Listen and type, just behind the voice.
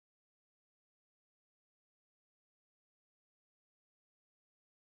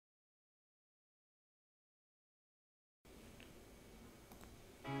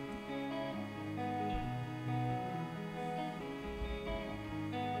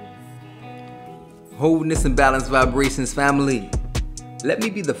Wholeness and Balanced Vibrations family. Let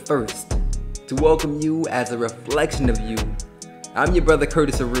me be the first to welcome you as a reflection of you. I'm your brother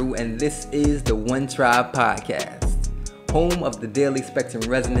Curtis Aru, and this is the OneTribe podcast, home of the Daily Spectrum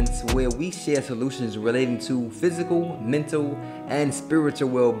Resonance, where we share solutions relating to physical, mental, and spiritual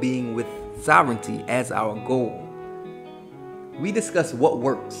well-being with sovereignty as our goal. We discuss what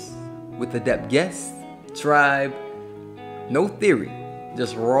works with adept guests, tribe, no theory,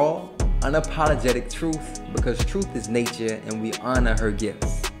 just raw, unapologetic truth, because truth is nature and we honor her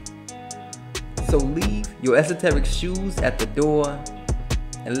gifts. So leave your esoteric shoes at the door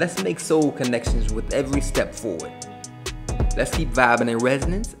and let's make soul connections with every step forward. Let's keep vibing in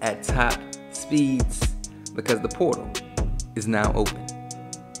resonance at top speeds because the portal is now open.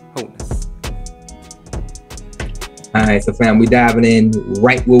 Wholeness. All right, so fam, we diving in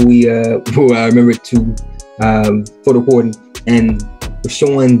right where we remember to for the recording, and we're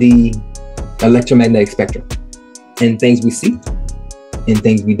showing the electromagnetic spectrum and things we see and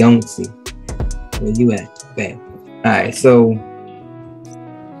things we don't see. Where you at? Bam. All right, so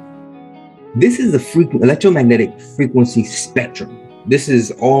this is the electromagnetic frequency spectrum. This is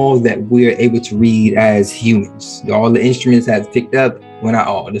all that we're able to read as humans. All the instruments have picked up. Well, not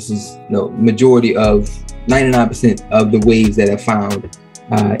all. This is majority of 99% of the waves that are found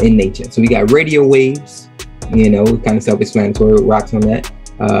in nature. So we got radio waves, kind of self-explanatory, rocks on that.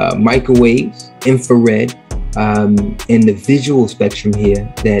 Microwaves, infrared, and the visual spectrum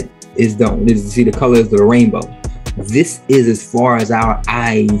here that is done. You see the colors of the rainbow. This is as far as our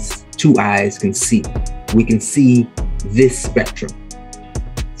eyes, two eyes can see. We can see this spectrum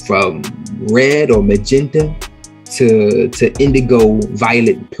from red or magenta to indigo,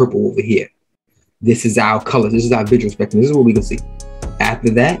 violet, and purple over here. This is our color. This is our visual spectrum. This is what we can see. After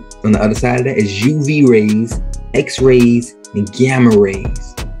that, on the other side of that is UV rays, X-rays, and gamma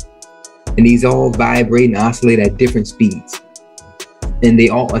rays. And these all vibrate and oscillate at different speeds. And they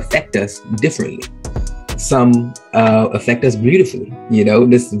all affect us differently. Some affect us beautifully.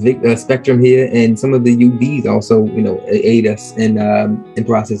 This spectrum here, and some of the UVs also, aid us in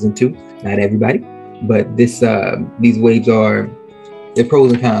processing too. Not everybody, but these waves are, there are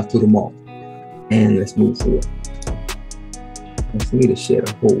pros and cons to them all. And let's move forward. Let's need to share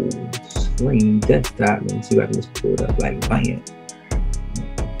the whole screen desktop and see if I can just pull it up like bam.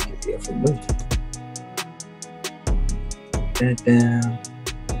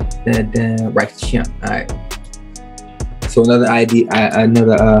 That down, right jump. All right. So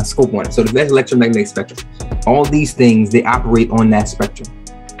another scope on it. So the electromagnetic spectrum. All these things, they operate on that spectrum.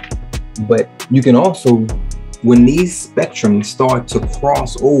 But you can also, when these spectrums start to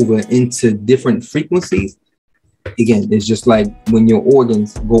cross over into different frequencies, again, it's just like when your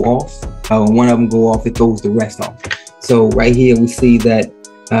organs go off, one of them go off, it throws the rest off. So right here, we see that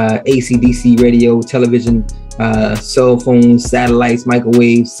AC/DC radio, television, cell phones, satellites,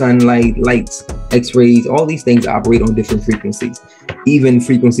 microwaves, sunlight, lights, X-rays, all these things operate on different frequencies. Even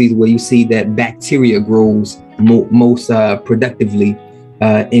frequencies where you see that bacteria grows most productively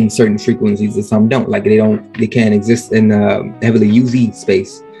in certain frequencies, and some don't. Like they can't exist in heavily UV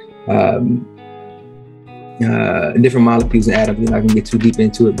space. Different molecules and atoms. We're not gonna get too deep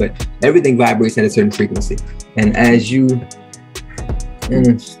into it, but everything vibrates at a certain frequency. And as you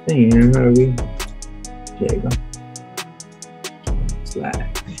understand, there you go. Slide.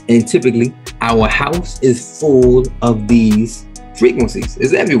 And typically, our house is full of these frequencies.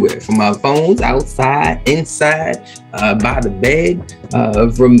 It's everywhere, from our phones, outside, inside, by the bed,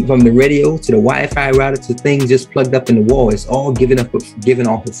 from the radio to the Wi-Fi router to things just plugged up in the wall. It's all giving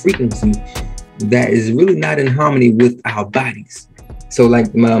off a frequency that is really not in harmony with our bodies. So,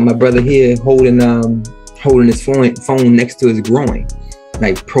 like my brother here holding his phone next to his groin,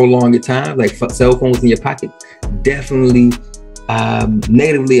 like prolonged time, like cell phones in your pocket, definitely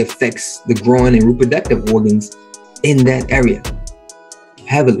negatively affects the groin and reproductive organs in that area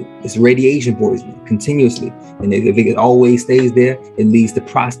heavily. It's radiation poisoning continuously, and if it always stays there, it leads to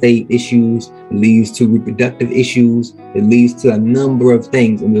prostate issues, it leads to reproductive issues, it leads to a number of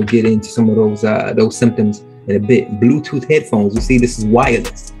things, and we'll get into some of those symptoms in a bit. Bluetooth headphones, you see, this is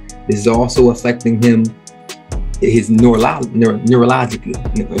wireless. This is also affecting him, his neurologically,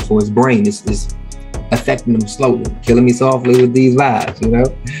 for his brain. Is affecting him slowly, killing me softly with these lives,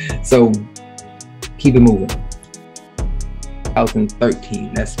 So keep it moving.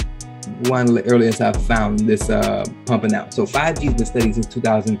 2013, that's one of the earliest I've found this pumping out. So 5G has been studied since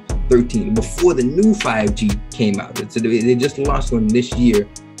 2013, before the new 5G came out. So they just launched one this year,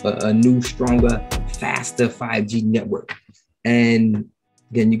 a new, stronger, faster 5G network. And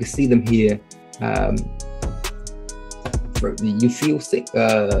again, you can see them here. You feel sick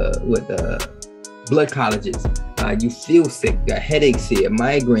with blood collagens. You feel sick, got headaches here,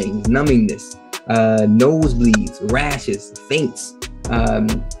 migraines, numbingness, nosebleeds, rashes, faints,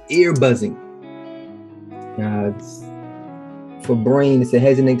 ear buzzing. For brain, it's a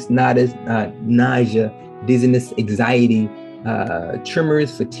hesitance, nausea, dizziness, anxiety,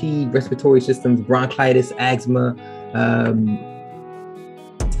 tremors, fatigue, respiratory systems, bronchitis, asthma,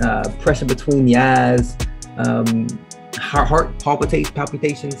 pressure between the eyes, heart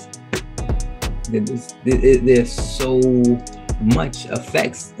palpitations. There's so much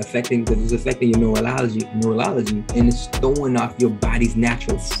affecting because it's affecting your neurology, and it's throwing off your body's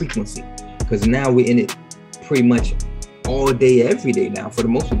natural frequency. Because now we're in it pretty much all day, every day now for the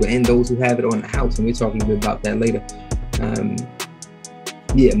most people, and those who have it on the house. And we're talking about that later.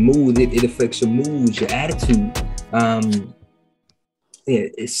 Mood. It affects your mood, your attitude.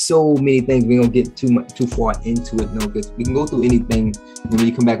 It's so many things. We don't get too far into it. No, because we can go through anything when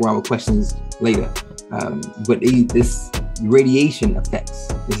we come back around with questions later. But this radiation effects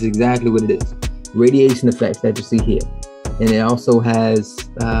is exactly what it is. Radiation effects that you see here, and it also has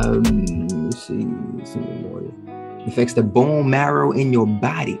let's see more. Affects the bone marrow in your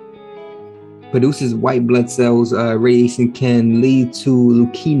body. Produces white blood cells. Radiation can lead to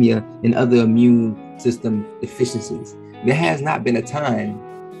leukemia and other immune system deficiencies. There has not been a time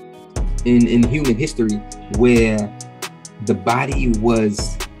in human history where the body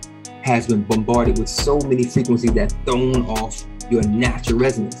has been bombarded with so many frequencies that thrown off your natural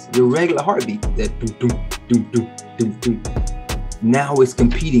resonance, your regular heartbeat. That doom, doom, doom, doom, doom. Now it's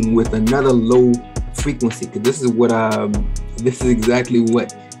competing with another low frequency. Because this is exactly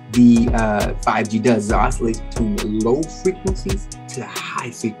what the 5G does. It oscillates between the low frequencies to the high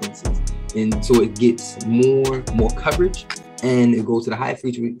frequencies, and so it gets more coverage, and it goes to the high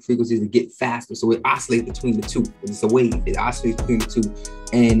frequencies to get faster. So it oscillates between the two. It's a wave. It oscillates between the two,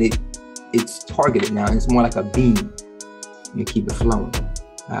 and it's targeted now. And it's more like a beam. You keep it flowing,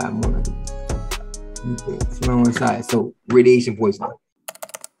 more like a flowing inside. So radiation poisoning.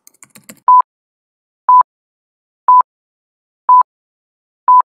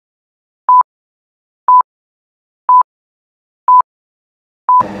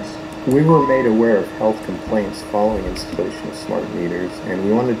 We were made aware of health complaints following installation of smart meters, and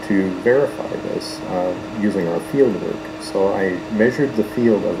we wanted to verify this using our field work. So I measured the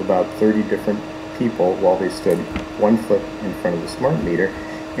field of about 30 different people while they stood 1 foot in front of the smart meter,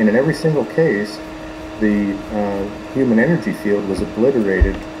 and in every single case, the human energy field was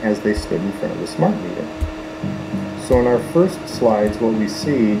obliterated as they stood in front of the smart meter. So in our first slides, what we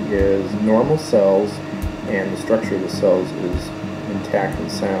see is normal cells, and the structure of the cells is intact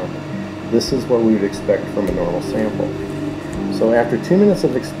and sound. This is what we would expect from a normal sample. So after 2 minutes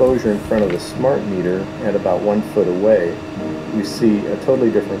of exposure in front of the smart meter at about 1 foot away, we see a totally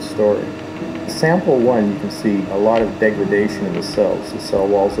different story. Sample 1, you can see a lot of degradation in the cells. The cell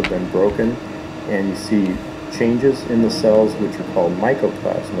walls have been broken, and you see changes in the cells which are called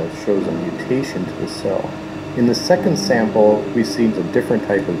mycoplasma. It shows a mutation to the cell. In the second sample, we see a different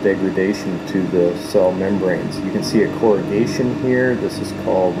type of degradation to the cell membranes. You can see a corrugation here. This is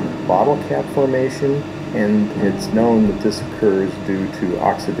called bottle cap formation, and it's known that this occurs due to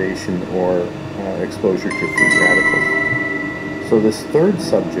oxidation or exposure to free radicals. So this third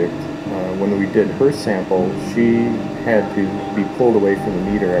subject, when we did her sample, she had to be pulled away from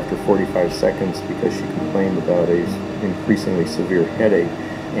the meter after 45 seconds because she complained about an increasingly severe headache.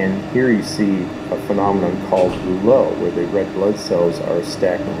 And here you see a phenomenon called rouleau, where the red blood cells are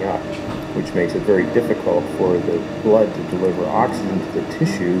stacking up, which makes it very difficult for the blood to deliver oxygen to the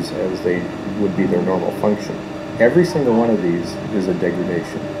tissues as they would be their normal function. Every single one of these is a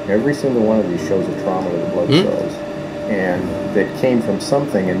degradation. Every single one of these shows a trauma to the blood cells, and that came from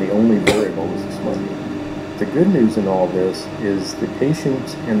something, and the only variable was the smart meter. The good news in all this is the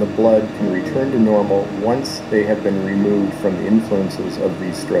patient and the blood can return to normal once they have been removed from the influences of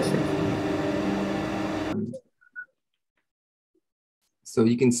these stressors. So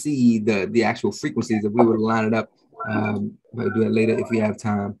you can see the actual frequencies. If we were to line it up, we'll do that later if we have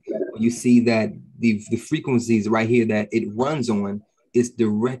time. You see that the frequencies right here that it runs on is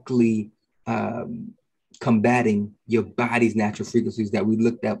directly combating your body's natural frequencies that we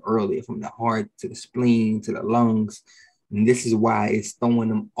looked up earlier, from the heart to the spleen to the lungs. And this is why it's throwing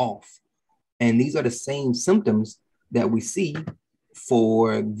them off. And these are the same symptoms that we see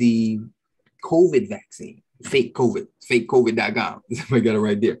for the COVID vaccine, fake COVID.com. I got it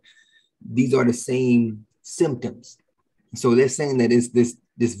right there. These are the same symptoms. So they're saying that it's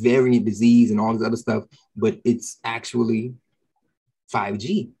this variant disease and all this other stuff, but it's actually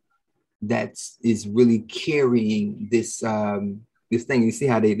 5G that is really carrying this this thing. You see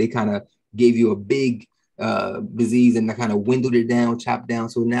how they kind of gave you a big disease and kind of dwindled it down, chopped down.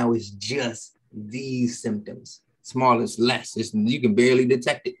 So now it's just these symptoms, smallest, less. You can barely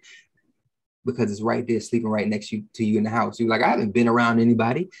detect it because it's right there, sleeping right next to you in the house. You're like, I haven't been around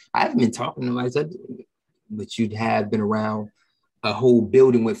anybody. I haven't been talking to myself, but you'd have been around a whole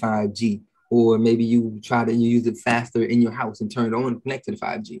building with 5G, or maybe you try to use it faster in your house and turn it on and connect to the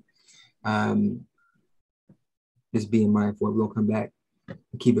 5G. Just being mindful. We'll come back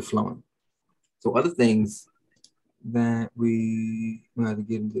and keep it flowing. So other things that we have to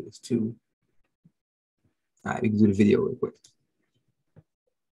get into this too. All right, we can do the video real quick.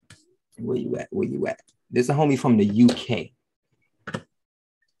 Where you at? Where you at? There's a homie from the UK.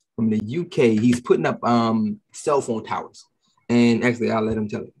 From the UK, he's putting up cell phone towers. And actually, I'll let him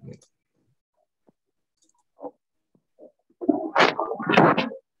tell it.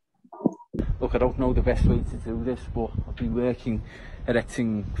 Look, I don't know the best way to do this, but I've been working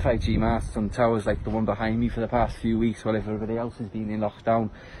erecting 5G masts on towers like the one behind me for the past few weeks while everybody else has been in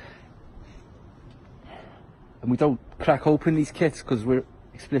lockdown. And we don't crack open these kits because we're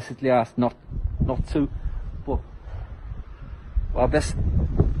explicitly asked not to. But perhaps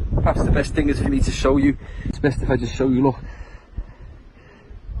the best thing is for me to show you. It's best if I just show you, look.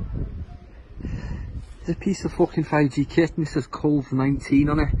 There's a piece of fucking 5G kit and it says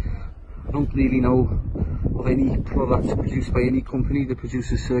COVID-19 on it. I don't really know of any products produced by any company that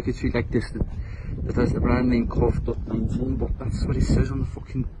produces circuitry like this that has the brand name COVID-19, but that's what it says on the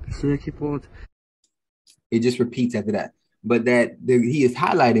fucking circuit board. It just repeats after that. But he is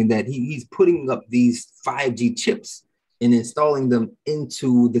highlighting that he's putting up these 5G chips and installing them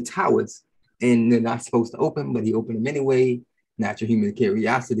into the towers. And they're not supposed to open, but he opened them anyway, natural human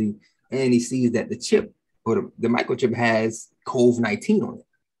curiosity. And he sees that the chip or the microchip has COVID-19 on it.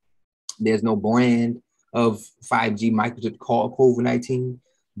 There's no brand of 5G microchip called COVID-19,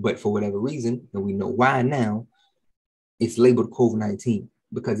 but for whatever reason, and we know why now, it's labeled COVID-19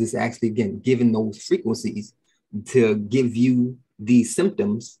 because it's actually, again, given those frequencies to give you these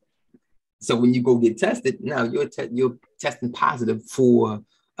symptoms. So when you go get tested, now you're testing positive for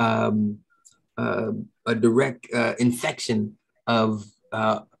a direct infection of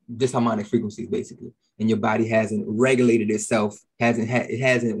disharmonic frequencies, basically. And your body hasn't regulated itself,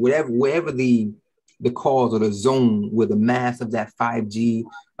 whatever the cause or the zone where the mass of that 5G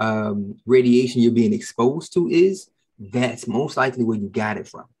radiation you're being exposed to is, that's most likely where you got it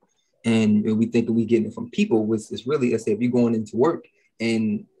from. And we think that we getting it from people, which is really, let's say, if you're going into work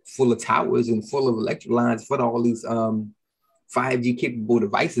and full of towers and full of electric lines for all these 5G capable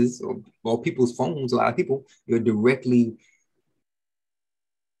devices or people's phones, a lot of people, you're directly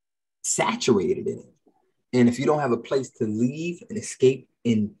saturated in it. And if you don't have a place to leave and escape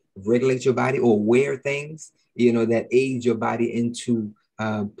and regulate your body or wear things, that aid your body into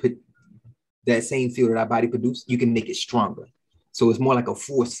put that same field that our body produces, you can make it stronger. So it's more like a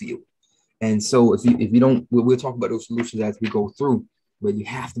force field. And so if you don't, we'll talk about those solutions as we go through, but you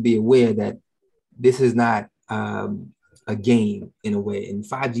have to be aware that this is not a game in a way. And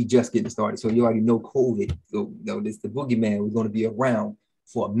 5G just getting started. So you already know COVID. So this the boogeyman was going to be around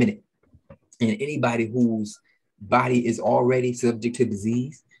for a minute. And anybody whose body is already subject to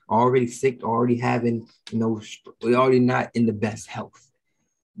disease, already sick, already having, already not in the best health.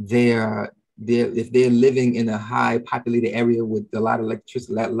 If they're living in a high populated area with a lot of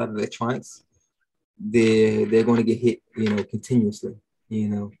electricity, a lot of electronics, they're going to get hit, continuously,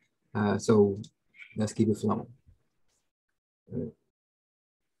 so let's keep it flowing.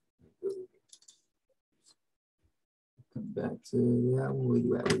 Come back to that one.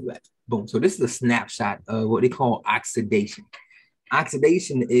 Where you at? Boom. So this is a snapshot of what they call oxidation.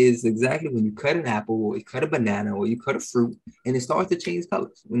 Oxidation is exactly when you cut an apple or you cut a banana or you cut a fruit and it starts to change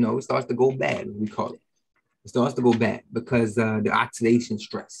colors. It starts to go bad, we call it. It starts to go bad because the oxidation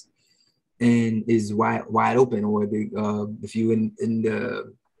stress and is wide open, or if you in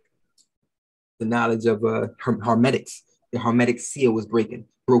the knowledge of hermetics, the hermetic seal was broken.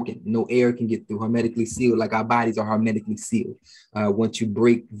 No air can get through, hermetically sealed, like our bodies are hermetically sealed. Once you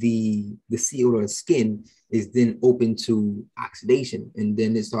break the seal or the skin, is then open to oxidation, and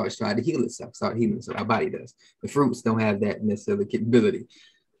then it starts trying to heal itself, so our body does. The fruits don't have that necessarily capability.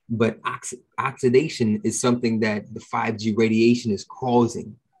 But oxidation is something that the 5G radiation is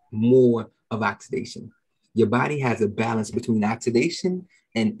causing more of oxidation. Your body has a balance between oxidation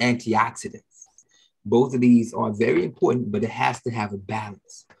and antioxidants. Both of these are very important, but it has to have a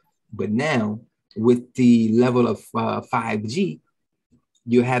balance. But now, with the level of 5G,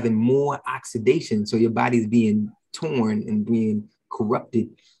 you're having more oxidation. So your body's being torn and being corrupted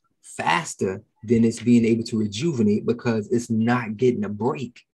faster than it's being able to rejuvenate because it's not getting a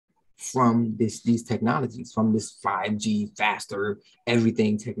break from these technologies, from this 5G, faster,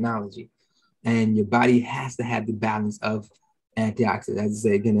 everything technology. And your body has to have the balance of antioxidants. As I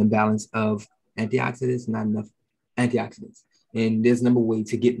say again, imbalance of antioxidants, not enough antioxidants. And there's a number of ways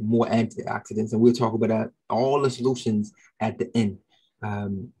to get more antioxidants. And we'll talk about that, all the solutions at the end.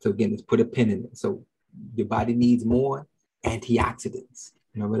 So again, let's put a pin in it. So your body needs more antioxidants.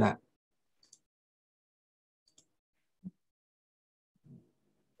 Remember that.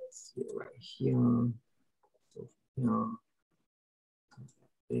 Let's see right here. So here.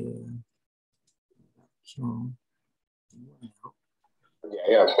 There.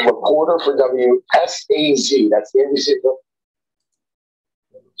 Yeah. Reporter for WSAZ. That's the NBC.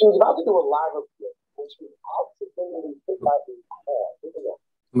 She was about to do a live report when she was accidentally hit by a car.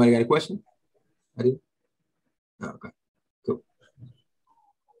 Somebody got a question? I did. Oh, okay, cool.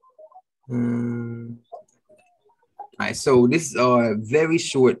 All right, so this is very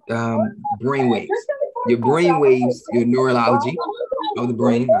short brain waves. Your brain waves, your neurology of the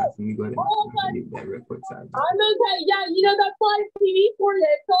brain. All right, let me go ahead and read that real quick. Sorry. I'm okay. Yeah, you know that's live TV for you.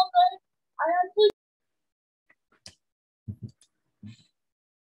 It's all good.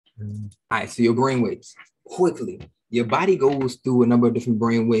 All right, so your brain waves quickly. Your body goes through a number of different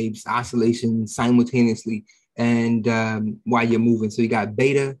brain waves, oscillations simultaneously, and while you're moving. So you got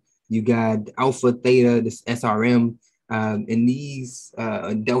beta, you got alpha, theta, this SRM, and these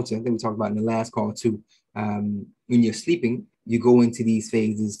delta. I think we talked about in the last call too. When you're sleeping, you go into these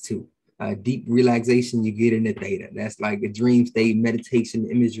phases too. Deep relaxation, you get into theta. That's like a dream state, meditation,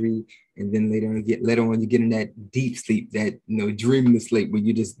 imagery, and then later on you get in that deep sleep, that dreamless sleep where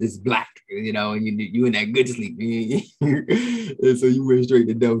you just this black, and you in that good sleep. And so you went straight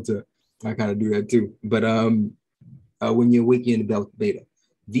to delta. I kind of do that too. But when you're awake, you're in the beta.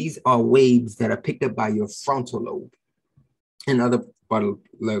 These are waves that are picked up by your frontal lobe and other part of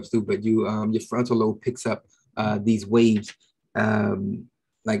lobes too. But your frontal lobe picks up these waves.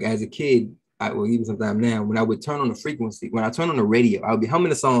 Like as a kid, even sometime now, when I would turn on the frequency, when I turn on the radio, I would be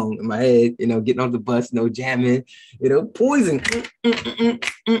humming a song in my head, getting off the bus, jamming, Poison.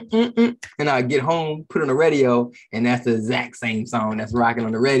 And I get home, put on the radio, and that's the exact same song that's rocking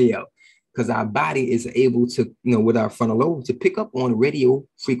on the radio. Because our body is able to, with our frontal lobe, to pick up on radio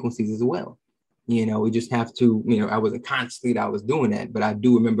frequencies as well. We just have to, I wasn't consciously that I was doing that, but I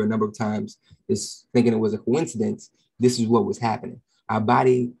do remember a number of times just thinking it was a coincidence. This is what was happening. Our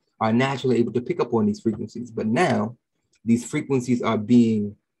body are naturally able to pick up on these frequencies, but now these frequencies are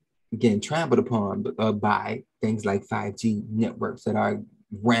being, again, trampled upon by things like 5G networks that are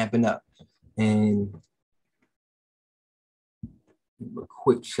ramping up. And a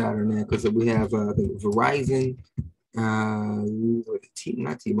quick shot on that, because we have Verizon,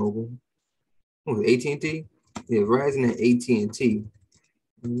 not T-Mobile, AT&T? Yeah, Verizon and AT&T.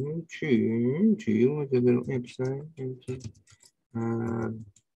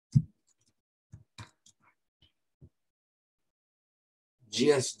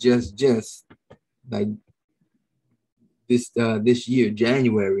 Just like this year,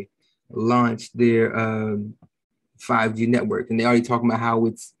 January, launched their 5G network, and they're already talking about how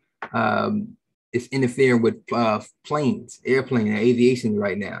it's interfering with airplane and aviation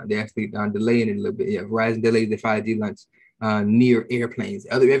right now. They're actually delaying it a little bit. Yeah, Verizon delayed the 5G launch near airplanes.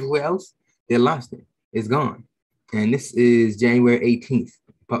 Everywhere else, they launched it. It's gone. And this is January 18th.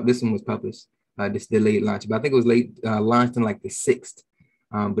 This one was published, this delayed launch. But I think it was launched on like the 6th.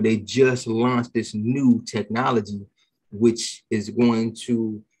 But they just launched this new technology, which is going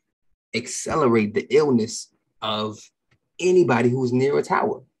to accelerate the illness of anybody who's near a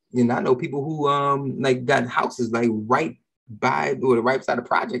tower. I know people who got houses right by or the right side of the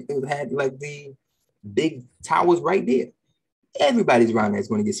project. They had like the big towers right there. Everybody's around there is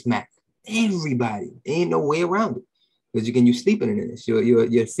going to get smacked. Everybody. Ain't no way around it. Because you sleeping in this.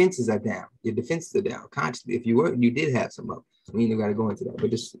 Your senses are down. Your defenses are down consciously. If you did have some up. We ain't got to go into that.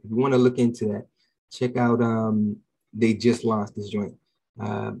 But just if you want to look into that, check out they just launched this joint.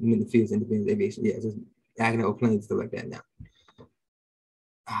 In the fields independent aviation. Yeah, just acting over planes, stuff like that now. All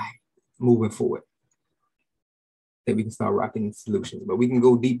right, moving forward. That we can start rocking solutions. But we can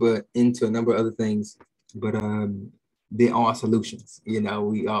go deeper into a number of other things. But there are solutions.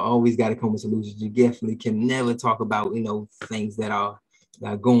 We always got to come with solutions. You definitely can never talk about, things that are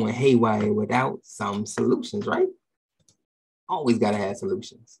going haywire without some solutions, right? Always got to have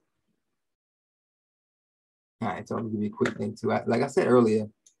solutions. All right, so I'm gonna give you a quick thing too. Like I said earlier,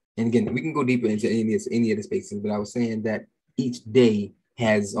 and again, we can go deeper into any of the spaces, but I was saying that each day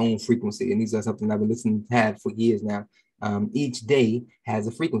has its own frequency, and these are something I've been listening to for years now. Each day has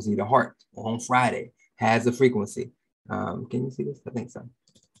a frequency. The heart on Friday has a frequency. Can you see this? I think so.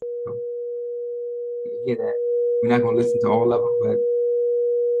 hear that. We're not going to listen to all of them, but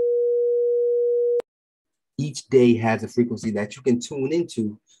each day has a frequency that you can tune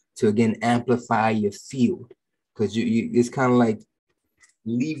into to, again, amplify your field. Because it's kind of like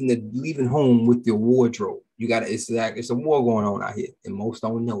leaving home with your wardrobe. You got it's a war going on out here, and most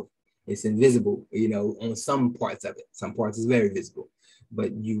don't know it. It's invisible, on some parts of it. Some parts is very visible,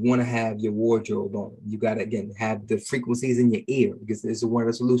 but you want to have your wardrobe on. You got to, again, have the frequencies in your ear, because this is one of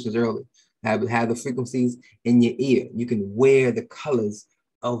the solutions earlier. Have the frequencies in your ear. You can wear the colors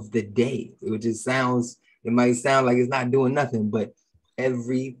of the day, which it might sound like it's not doing nothing, but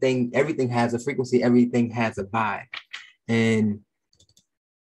everything has a frequency, everything has a vibe. And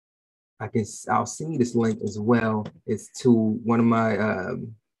I'll send you this link as well. It's to one of my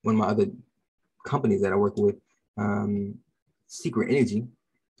other companies that I work with, Secret Energy,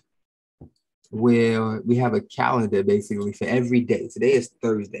 where we have a calendar basically for every day. Today is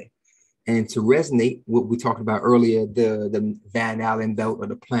Thursday. And to resonate what we talked about earlier, the Van Allen belt or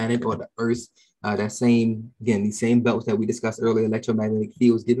the planet or the Earth, these same belts that we discussed earlier, electromagnetic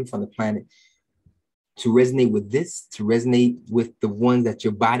fields given from the planet. To resonate with this, to resonate with the ones that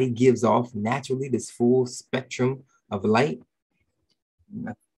your body gives off naturally, this full spectrum of light.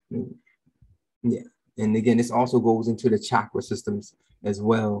 Yeah. And again, this also goes into the chakra systems as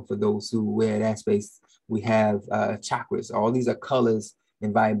well. For those who wear that space, we have chakras. All these are colors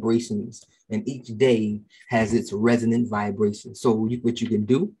and vibrations, and each day has its resonant vibration. So what you can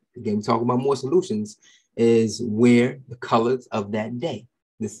do, again, we're talking about more solutions, is wear the colors of that day.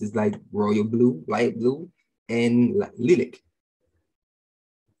 This is like royal blue, light blue, and lilac.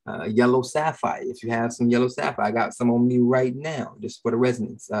 Yellow sapphire. If you have some yellow sapphire, I got some on me right now, just for the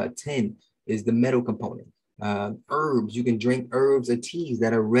resonance. 10 is the metal component. Herbs, you can drink herbs or teas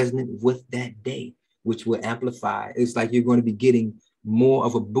that are resonant with that day, which will amplify. It's like you're going to be getting more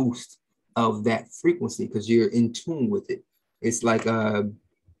of a boost of that frequency because you're in tune with it. It's like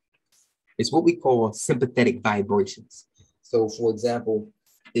it's what we call sympathetic vibrations. So, for example,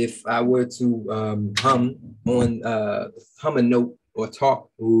 if I were to hum a note or talk,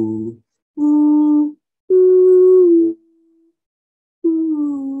 ooh, ooh, ooh,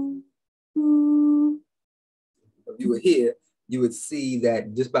 ooh, ooh. If you were here, you would see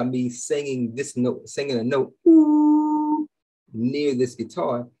that just by me singing a note ooh, near this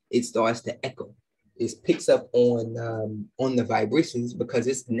guitar, it starts to echo. It picks up on the vibrations because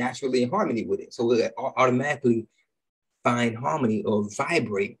it's naturally in harmony with it. So it automatically find harmony or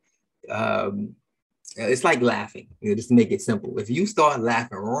vibrate. It's like laughing, just to make it simple. If you start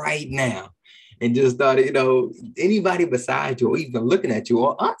laughing right now and just started, anybody besides you or even looking at you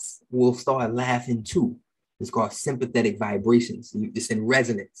or us will start laughing too. It's called sympathetic vibrations. It's in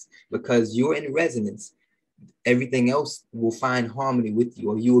resonance. Because you're in resonance, everything else will find harmony with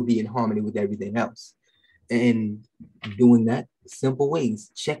you, or you will be in harmony with everything else. And doing that, simple ways,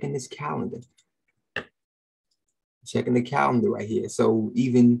 checking this calendar. Checking the calendar right here. So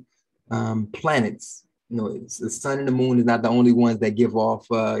even planets, it's the sun and the moon is not the only ones that give off,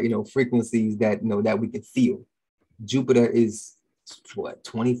 frequencies that, that we can feel. Jupiter is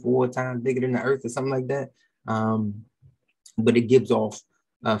 24 times bigger than the Earth or something like that. But it gives off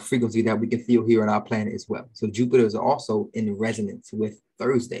frequency that we can feel here on our planet as well. So Jupiter is also in resonance with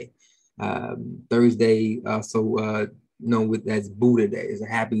Thursday. Thursday also, as Buddha Day, is a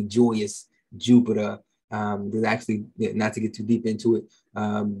happy, joyous Jupiter. There's actually, not to get too deep into it,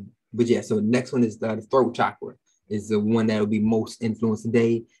 but yeah, so the next one is the throat chakra, is the one that will be most influenced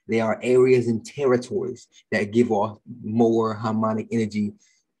today. They are areas and territories that give off more harmonic energy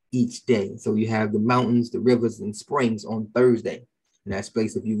each day. So you have the mountains, the rivers, and springs on Thursday. And that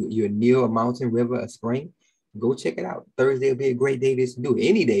space, if you're near a mountain, river, a spring, go check it out. Thursday will be a great day to do it.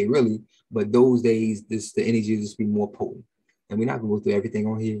 Any day, really, but those days, the energy will just be more potent. And we're not going to go through everything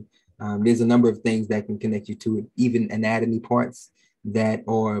on here. There's a number of things that can connect you to it, even anatomy parts that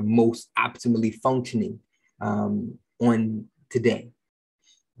are most optimally functioning on today,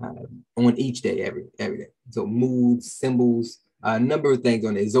 on each day, every day. So moods, symbols, a number of things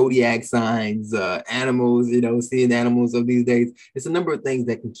on it, zodiac signs, animals, seeing animals of these days. It's a number of things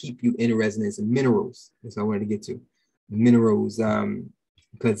that can keep you in resonance. And minerals, that's what I wanted to get to. Minerals,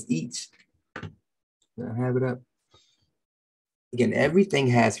 because each, I have it up. Again, everything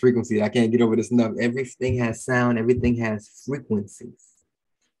has frequency. I can't get over this enough. Everything has sound. Everything has frequencies.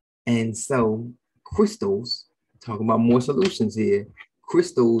 And so crystals, talking about more solutions here,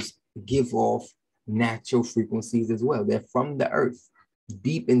 crystals give off natural frequencies as well. They're from the earth,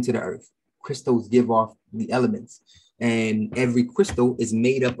 deep into the earth. Crystals give off the elements. And every crystal is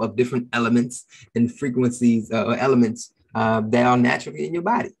made up of different elements and frequencies or elements that are naturally in your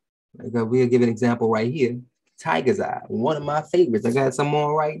body. Like, we'll give an example right here. Tiger's Eye, one of my favorites. I got some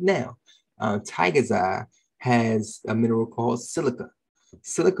on right now. Tiger's Eye has a mineral called silica.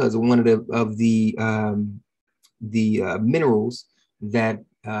 Silica is one of the minerals that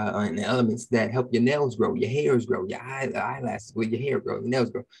and elements that help your nails grow, your hairs grow, your eyelashes, with your hair grow, your nails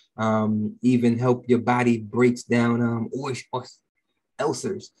grow. Even help your body breaks down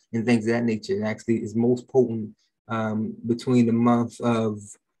ulcers and things of that nature. It actually is most potent between the month of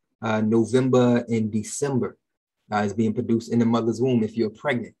November and December. Is being produced in the mother's womb if you're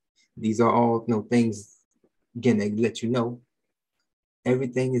pregnant. These are all things, again, they let you know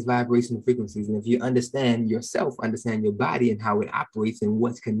everything is vibrational frequencies. And if you understand yourself, understand your body and how it operates and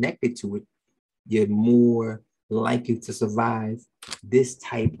what's connected to it, you're more likely to survive this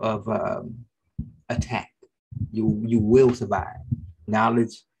type of attack. You will survive.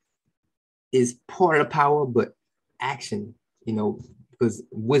 Knowledge is part of the power, but action, because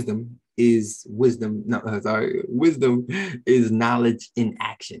wisdom is knowledge in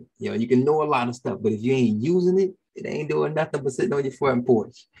action. You can know a lot of stuff, but if you ain't using it, it ain't doing nothing but sitting on your front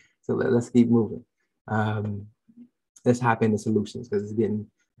porch. So let's keep moving. Let's hop into solutions because it's getting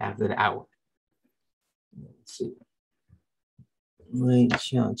after the hour. Let's see. Right, Let's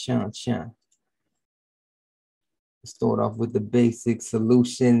start off with the basic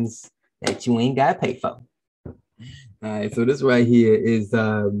solutions that you ain't got to pay for. All right, so this right here is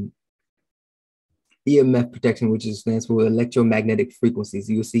EMF protection, which stands for electromagnetic frequencies.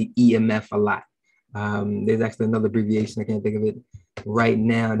 You'll see EMF a lot. There's actually another abbreviation, I can't think of it right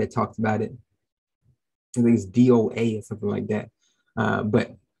now, that talks about it. I think it's DOA or something like that.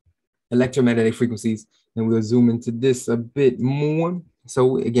 But electromagnetic frequencies, and we'll zoom into this a bit more.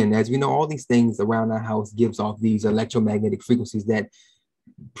 So again, as we know, all these things around our house gives off these electromagnetic frequencies that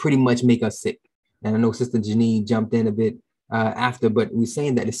pretty much make us sick. And I know Sister Janine jumped in a bit after, but we're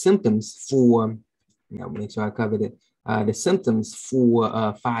saying that the symptoms for, make sure I covered it, the symptoms for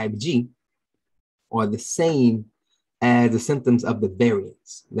 5G are the same as the symptoms of the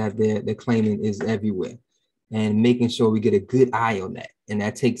variants that they're claiming is everywhere, and making sure we get a good eye on that. And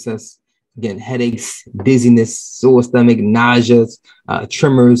that takes us, again, headaches, dizziness, sore stomach, nausea,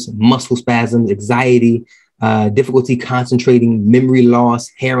 tremors, muscle spasms, anxiety, difficulty concentrating, memory loss,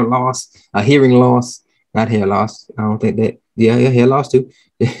 hair loss, hearing loss, not hair loss. I don't think that. Yeah, hair loss too.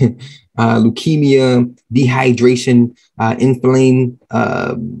 Leukemia, dehydration, inflamed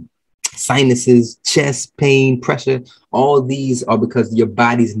sinuses, chest pain, pressure. All these are because your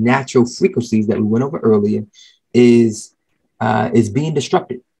body's natural frequencies that we went over earlier is being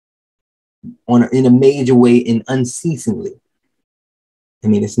disrupted in a major way and unceasingly. I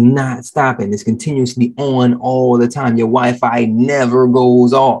mean, it's not stopping. It's continuously on all the time. Your Wi-Fi never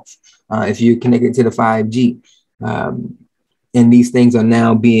goes off if you're connected to the 5G. And these things are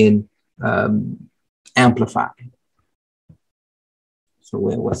now being amplified. So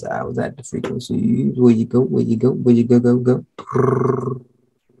where was I? I was at the frequency. Where you go? Go.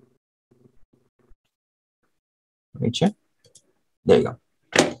 Right, check. There you go.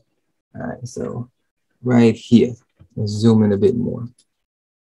 All right, so right here, let's zoom in a bit more.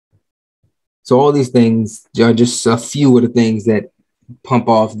 So all these things are just a few of the things that pump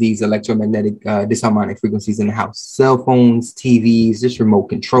off these electromagnetic disharmonic frequencies in the house. Cell phones, TVs, just remote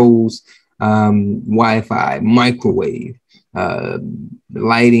controls, Wi-Fi, microwave,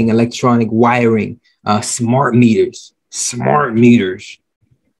 lighting, electronic wiring, smart meters.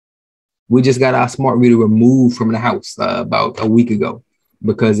 We just got our smart meter removed from the house about a week ago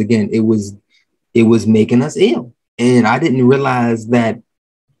because, again, it was making us ill. And I didn't realize that.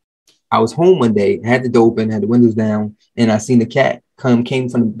 I was home one day, had the door open, had the windows down, and I seen the cat came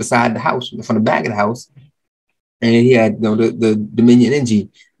from beside the house, from the back of the house, and he had the Dominion Energy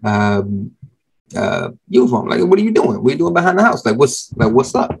uniform. Like, what are you doing? What are you doing behind the house?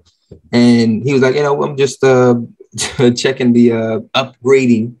 What's up? And he was like, I'm just checking the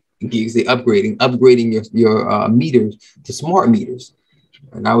upgrading. You say upgrading your meters to smart meters.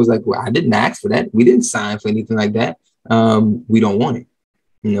 And I was like, well, I didn't ask for that. We didn't sign for anything like that. We don't want it.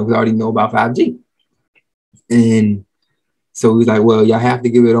 We already know about 5G. And so he was like, well, y'all have to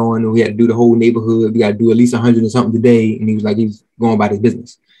give it on. We had to do the whole neighborhood. We got to do at least 100 and something today. And he was like, he's going about his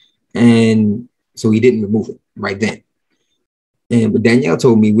business. And so he didn't remove it right then. But Danielle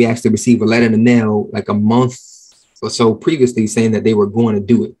told me we actually received a letter in the mail like a month or so previously saying that they were going to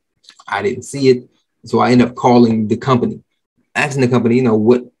do it. I didn't see it. So I ended up calling the company, asking the company,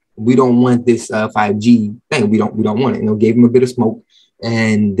 what, we don't want this 5G thing. We don't want it. Gave them a bit of smoke.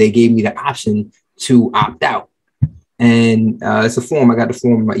 And they gave me the option to opt out. And it's a form. I got the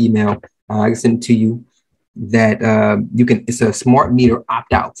form in my email. I can send it to you. that it's a smart meter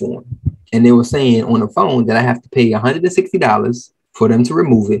opt-out form. And they were saying on the phone that I have to pay $160 for them to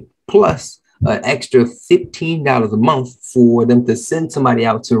remove it, plus an extra $15 a month for them to send somebody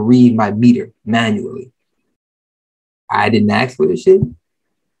out to read my meter manually. I didn't ask for this shit.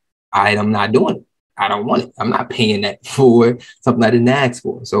 I'm not doing it. I don't want it. I'm not paying that for something I didn't ask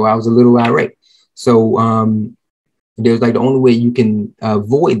for. So I was a little irate. So there was like the only way you can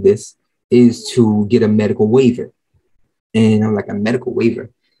avoid this is to get a medical waiver. And I'm like, a medical waiver.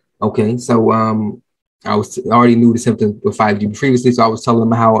 Okay. So I already knew the symptoms with 5G previously. So I was telling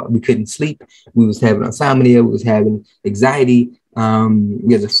them how we couldn't sleep. We was having insomnia. We was having anxiety.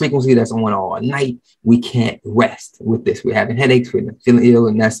 There's a frequency that's on all night. We can't rest with this. We're having headaches. We're feeling ill.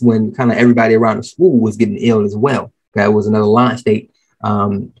 And that's when kind of everybody around the school was getting ill as well. That was another launch date.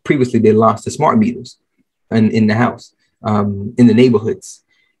 Previously, they launched the smart meters in the house, in the neighborhoods.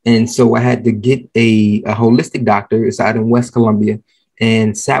 And so I had to get a holistic doctor. It's out in West Columbia,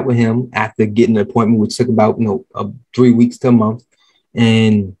 and sat with him after getting an appointment, which took about 3 weeks to a month.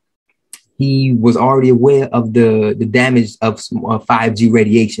 And he was already aware of the damage of 5G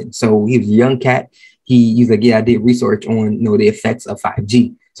radiation. So he was a young cat. He's like, yeah, I did research on the effects of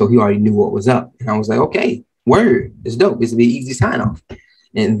 5G. So he already knew what was up. And I was like, okay, word, it's dope. It's be an easy sign off.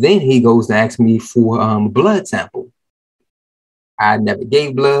 And then he goes to ask me for a blood sample. I never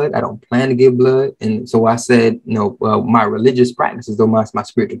gave blood. I don't plan to give blood. And so I said, my religious practices, though my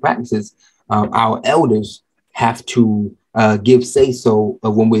spiritual practices, our elders have to give say-so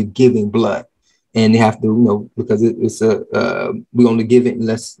of when we're giving blood. And they have to, because we only give it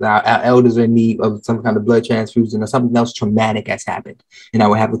unless our elders are in need of some kind of blood transfusion or something else traumatic has happened. And I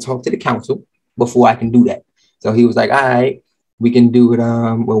would have to talk to the council before I can do that. So he was like, all right, we can do it.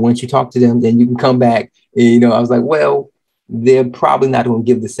 Well, once you talk to them, then you can come back. And, I was like, well, they're probably not going to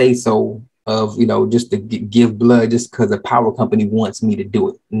give the say-so of, just to give blood just because a power company wants me to do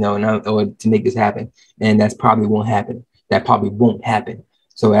it, or to make this happen. And that's probably won't happen. That probably won't happen.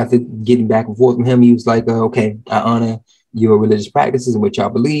 So after getting back and forth with him, he was like, okay, I honor your religious practices and what y'all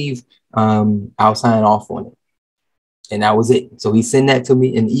believe. I'll sign off on it. And that was it. So he sent that to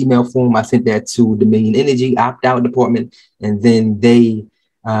me in email form. I sent that to Dominion Energy opt-out department. And then they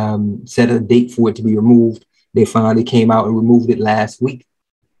set a date for it to be removed. They finally came out and removed it last week.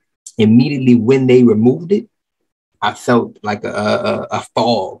 Immediately when they removed it, I felt like a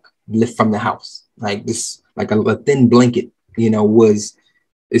fog lift from the house. Like this, like a thin blanket,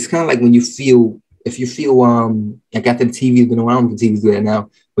 it's kind of like when if you feel, like after the TV's been around, the TV's good now,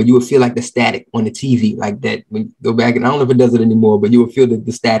 but you would feel like the static on the TV, like that. When you go back, and I don't know if it does it anymore, but you would feel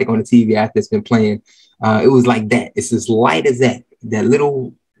the static on the TV after it's been playing. It was like that. It's as light as that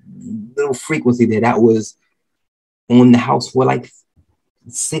little frequency that was on the house for like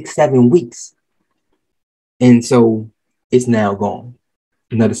 6-7 weeks. And so it's now gone.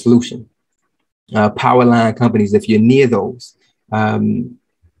 Another solution. Power line companies, if you're near those,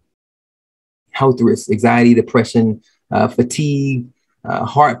 health risks, anxiety, depression, fatigue,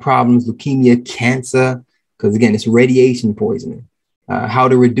 heart problems, leukemia, cancer, because again, it's radiation poisoning. How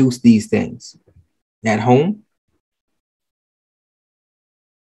to reduce these things at home.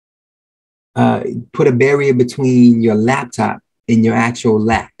 Put a barrier between your laptop and your actual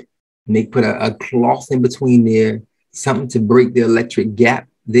lap. And they put a cloth in between there, something to break the electric gap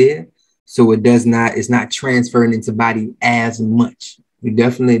there. So it's not transferring into body as much.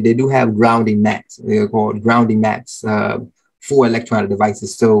 They do have grounding mats. They're called grounding mats for electronic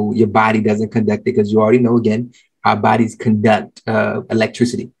devices. So your body doesn't conduct it, because you already know, again, our bodies conduct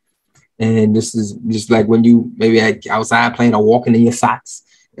electricity. And this is just like when you maybe outside playing or walking in your socks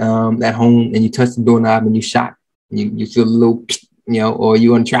at home, and you touch the doorknob and you shock, you feel a little, or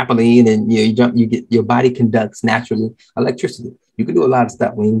you're on a trampoline and you jump, your body conducts naturally electricity. You can do a lot of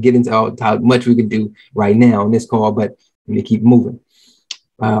stuff. We can get into how much we can do right now on this call, but let me keep moving.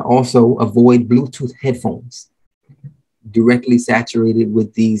 Also, avoid Bluetooth headphones directly saturated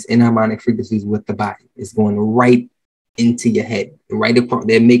with these inharmonic frequencies with the body. It's going right into your head, right across.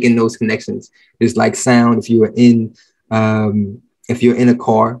 They're making those connections. It's like sound. If you're in a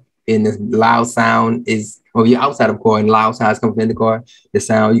car and the loud sound or you're outside of a car and loud sounds come from in the car, the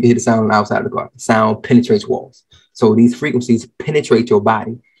sound, you can hear the sound on the outside of the car. The sound penetrates walls. So these frequencies penetrate your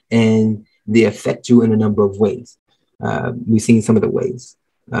body and they affect you in a number of ways. We've seen some of the ways.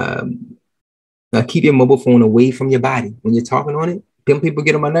 Keep your mobile phone away from your body when you're talking on it. Some people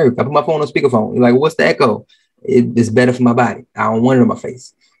get on my nerve. I put my phone on speakerphone. You're like, what's the echo? It's better for my body. I don't want it on my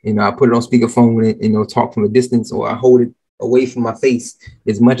face. I put it on speakerphone and talk from a distance, or I hold it away from my face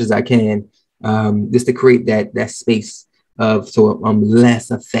as much as I can, just to create that space so I'm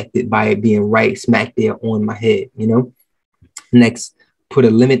less affected by it being right smack there on my head, you know. Next, put a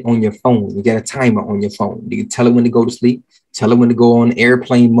limit on your phone. You got a timer on your phone. You can tell it when to go to sleep, tell it when to go on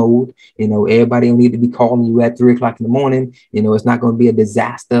airplane mode. You know, everybody don't need to be calling you at 3 o'clock in the morning. You know, it's not going to be a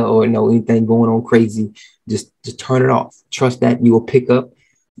disaster or, you know, anything going on crazy. Just turn it off. Trust that you will pick up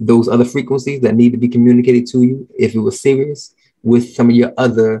those other frequencies that need to be communicated to you if it was serious with some of your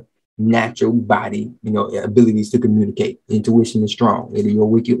other natural body, you know, abilities to communicate. Intuition is strong. You'll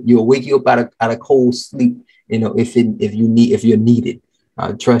wake you up out of cold sleep, you know, if you're needed.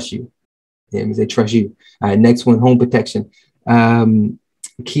 Trust you. Yeah, they trust you. All right, next one, home protection.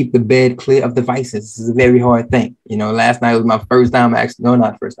 Keep the bed clear of devices. This is a very hard thing. You know, last night was my first time, actually, no,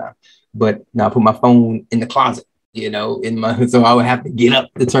 not first time, but now I put my phone in the closet, you know, so I would have to get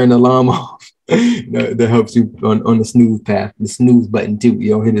up to turn the alarm off. You know, that helps you on the snooze path, the snooze button too. You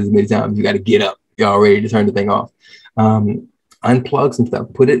don't hit it as many times. You got to get up. You're all ready to turn the thing off. Unplug some stuff.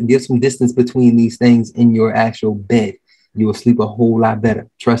 Give some distance between these things in your actual bed. You will sleep a whole lot better.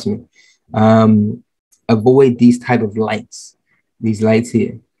 Trust me. Avoid these type of lights. These lights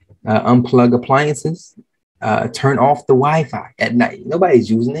here. Unplug appliances. Turn off the Wi-Fi at night.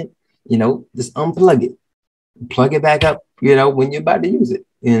 Nobody's using it. You know, just unplug it. Plug it back up, you know, when you're about to use it,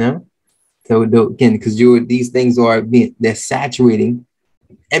 you know. So again, because these things they're saturating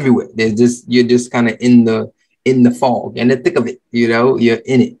everywhere. You're just kind of in the fog and the thick of it, you know, you're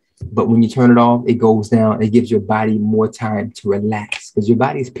in it. But when you turn it off, it goes down. It gives your body more time to relax because your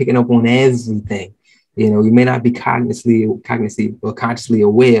body's picking up on everything. You know, you may not be consciously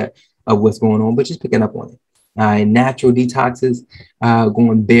aware of what's going on, but just picking up on it. Natural detoxes,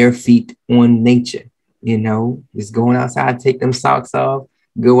 going bare feet on nature. You know, just going outside, take them socks off,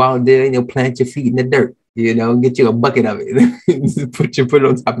 go out there, you know, plant your feet in the dirt. You know, get you a bucket of it. put it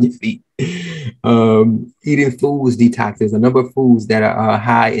on top of your feet. Eating foods detoxes, a number of foods that are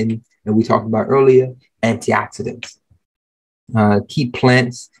high in, and we talked about earlier, antioxidants. Keep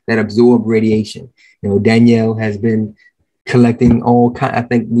plants that absorb radiation. You know, Danielle has been collecting I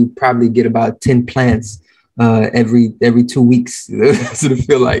think we probably get about 10 plants every 2 weeks. That's what I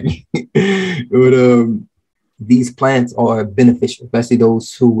feel like. But these plants are beneficial, especially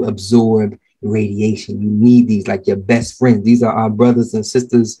those who absorb radiation. You need these like your best friends. These are our brothers and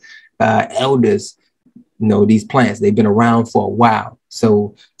sisters, elders. You know, these plants, they've been around for a while,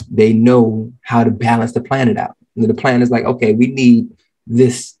 so they know how to balance the planet out. You know, the planet is like, okay, we need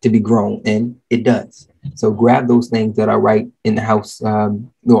this to be grown, and it does. So grab those things that are right in the house.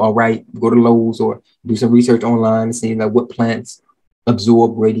 All right, go to Lowe's or do some research online and see like what plants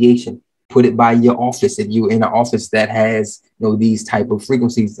absorb radiation. Put it by your office if you're in an office that has, you know, these type of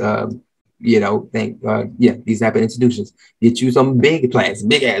frequencies. You know, these type of institutions. Get you some big ass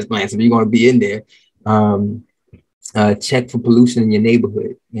plants if you're going to be in there. Check for pollution in your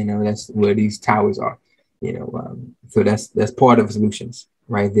neighborhood. You know, that's where these towers are. You know, so that's part of the solutions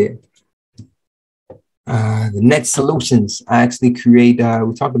right there. The next solutions I actually create.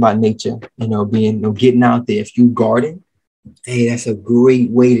 We talked about nature. You know, getting out there. If you garden, hey, that's a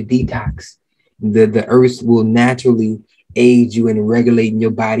great way to detox. The earth will naturally aid you in regulating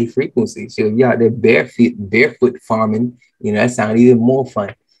your body frequency. So if you're out there barefoot farming, you know, that sounds even more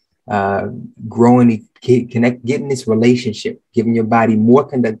fun. Getting this relationship, giving your body more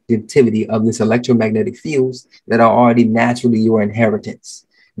conductivity of this electromagnetic fields that are already naturally your inheritance.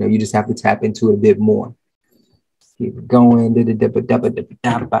 You know, you just have to tap into it a bit more. Keep going.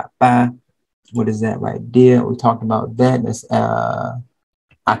 What is that right there? We talked about that. That's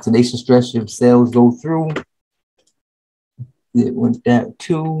oxidation stress your cells go through. It went that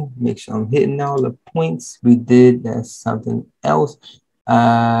too. Make sure I'm hitting all the points we did. That's something else. That's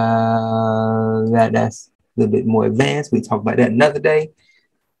a little bit more advanced. We talk about that another day.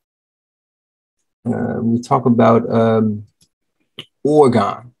 We talk about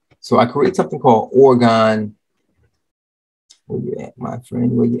organ. So I create something called organ. Where you at, my friend?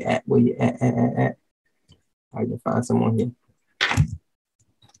 Where you at? I can find someone here.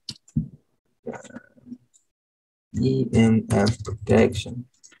 EMF protection.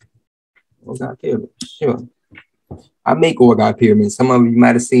 Organ pyramid. Sure. I make organ pyramids. Some of you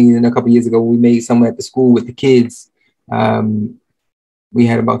might have seen a couple years ago. We made some at the school with the kids. We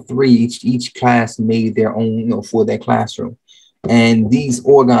had about 3 each class made their own, you know, for their classroom. And these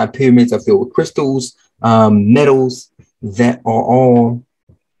organ pyramids are filled with crystals, metals that are all,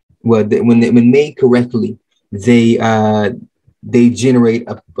 well, when made correctly, they generate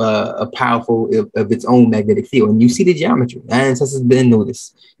a powerful of its own magnetic field. And you see the geometry. Ancestors been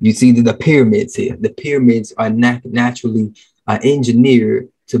noticed. You see the pyramids here. The pyramids are naturally engineered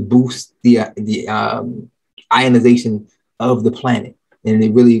to boost the ionization of the planet. And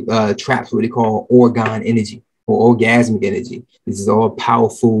it really traps what they call orgone energy or orgasmic energy. This is all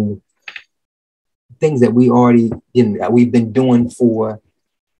powerful things that we've been doing for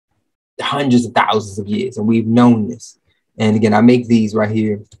hundreds of thousands of years, and we've known this. And again, I make these right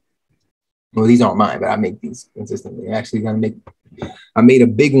here. Well, these aren't mine, but I make these consistently. I made a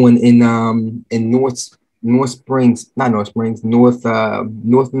big one in North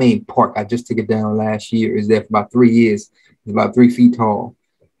Main Park. I just took it down last year. It was there for about 3 years. It's about 3 feet tall,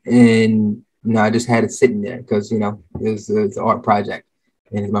 and I just had it sitting there because it's an art project,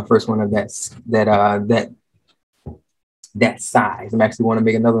 and it's my first one of that size. I'm actually want to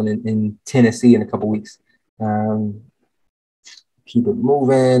make another one in Tennessee in a couple weeks. Keep it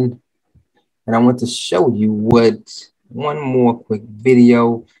moving, and I want to show you one more quick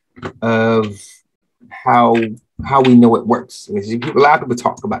video of how we know it works. A lot of people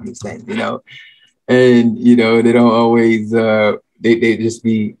talk about these things, and they don't always they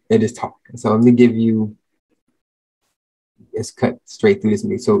just talk. So let me give you. Let's cut straight through this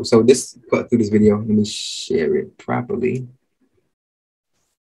video. So this cut through this video. Let me share it properly.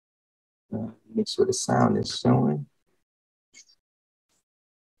 Make sure the sound is showing.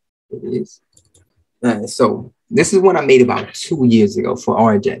 It is. So this is one I made about 2 years ago for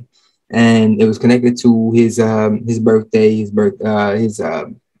RJ, and it was connected to his birthday, his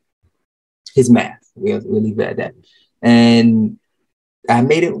math. We'll leave it at that. And I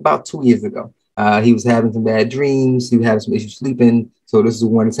made it about 2 years ago. He was having some bad dreams. He was having some issues sleeping. So this is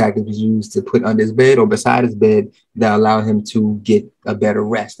one attack that was used to put under his bed or beside his bed that allowed him to get a better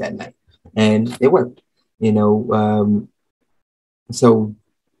rest that night. And it worked, so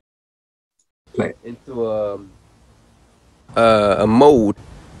play into a mold,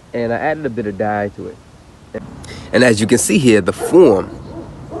 and I added a bit of dye to it. And as you can see here, the form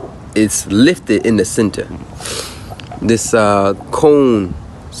is lifted in the center. This cone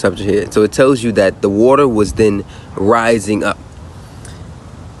subject here. So it tells you that the water was then rising up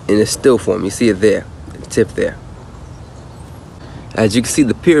in a still form. You see it there, the tip there. As you can see,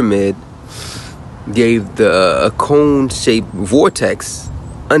 the pyramid gave a cone-shaped vortex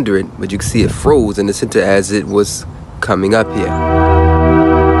under it, but you can see it froze in the center as it was coming up here.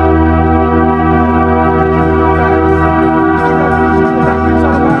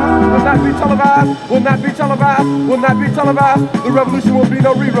 Will not be televised, will not be televised. The revolution will be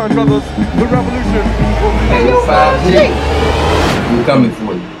no rerun, brothers. The revolution will be no 5G. We're coming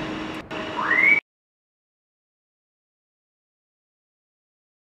for you.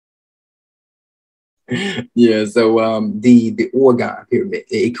 Yeah, so the orgone pyramid,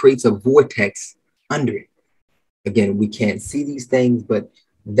 it creates a vortex under it. Again, we can't see these things, but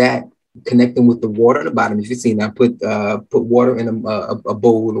that connecting with the water on the bottom, if you've seen, I put water in a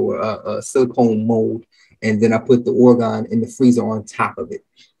bowl or a silicone mold, and then I put the orgone in the freezer on top of it.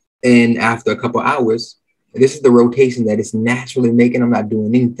 And after a couple hours, this is the rotation that it's naturally making. I'm not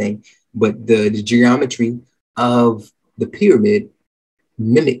doing anything, but the geometry of the pyramid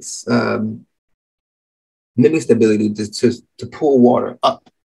mimics the ability to pull water up.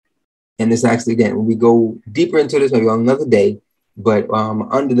 And this actually, again, when we go deeper into this, maybe on another day, but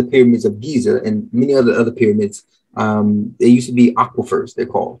under the pyramids of Giza and many other pyramids, there used to be aquifers, they're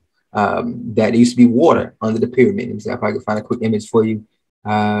called, that used to be water under the pyramid. And so if I could find a quick image for you.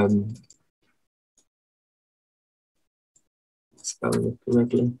 Spelling it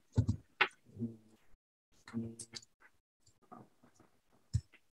correctly.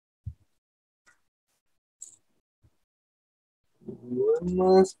 What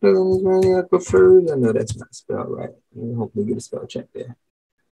my spelling is right? I prefer. I know that's not spelled right. Hopefully get a spell check there.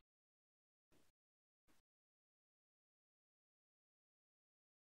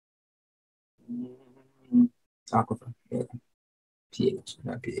 Aquifer. Yeah. PH,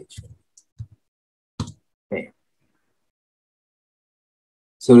 not PH. Bam.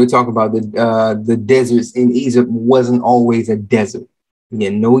 So they talk about the deserts in Egypt wasn't always a desert.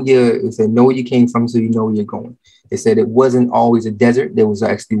 It said know where you came from, so you know where you're going. It said it wasn't always a desert. There was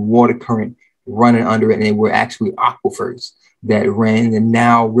actually water current running under it, and they were actually aquifers that ran. The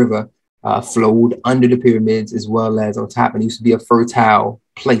Nile River flowed under the pyramids as well as on top. And it used to be a fertile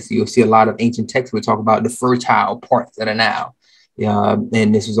place. You'll see a lot of ancient texts will talk about the fertile parts of the Nile.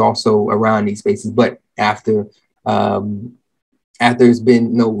 And this was also around these spaces. But after it's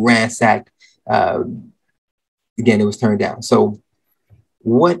been ransacked, again, it was turned down. So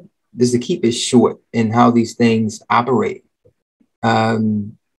what just to keep it short and how these things operate.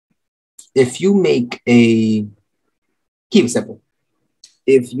 If you keep it simple.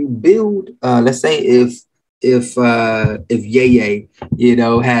 If you build, let's say if if Yeye, you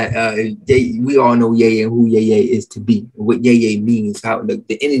know, had we all know Yeye and who Yeye is to be, what Yeye means, how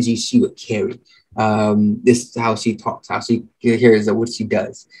the energy she would carry. This is how she talks, how she hears, what she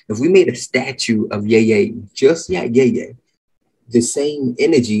does. If we made a statue of Yeye, just like Yeye, the same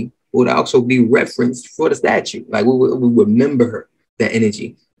energy would also be referenced for the statue. Like we would remember her, that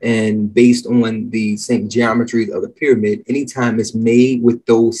energy. And based on the same geometry of the pyramid, anytime it's made with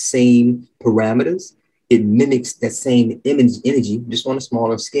those same parameters, it mimics that same image energy, just on a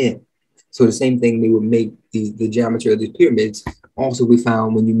smaller scale. So the same thing they would make the geometry of the pyramids. Also, we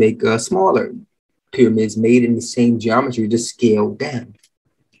found when you make smaller pyramids made in the same geometry, just scaled down.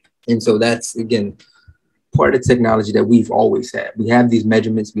 And so that's, again, part of the technology that we've always had. We have these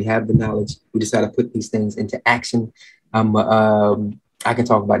measurements, we have the knowledge, we just got to put these things into action. I can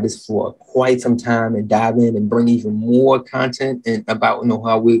talk about this for quite some time and dive in and bring even more content and about, you know,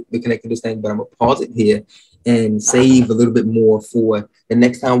 how we connect to this thing, but I'm gonna pause it here and save a little bit more for the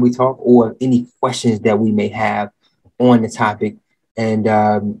next time we talk, or any questions that we may have on the topic. And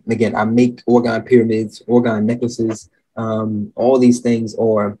again, I make orgone pyramids, orgone necklaces. All these things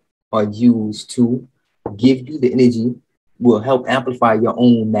are used to give you the energy, will help amplify your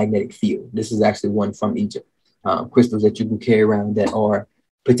own magnetic field. This is actually one from Egypt. Crystals that you can carry around that are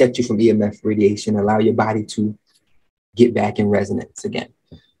protect you from EMF radiation, allow your body to get back in resonance again.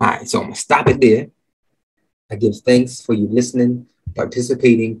 All right, so I'm gonna stop it there. I give thanks for you listening,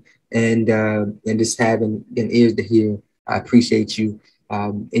 participating, and just having an ears to hear. I appreciate you.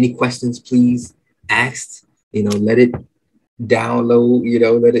 Any questions, please ask. You know, let it download. You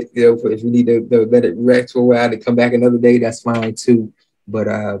know, let it. You know, if you need to let it rest for a while to come back another day, that's fine too. But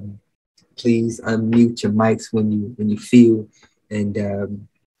please unmute your mics when you feel, and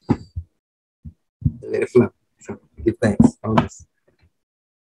let it flow. So give thanks on this.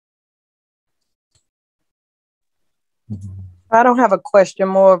 I don't have a question,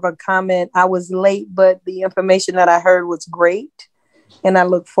 more of a comment. I was late, but the information that I heard was great. And I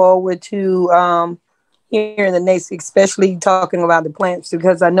look forward to hearing the next, especially talking about the plants,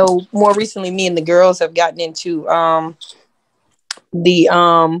 because I know more recently me and the girls have gotten into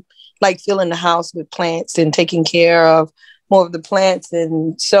the like filling the house with plants and taking care of more of the plants.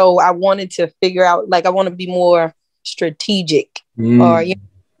 And so I wanted to figure out, like, I want to be more strategic or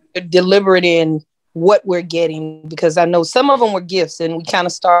deliberate in what we're getting, because I know some of them were gifts, and we kind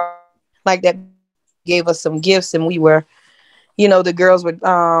of started like that, gave us some gifts, and we were, you know, the girls were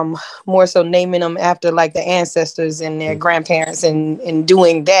more so naming them after like the ancestors and their grandparents and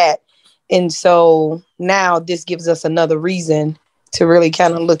doing that. And so now this gives us another reason to really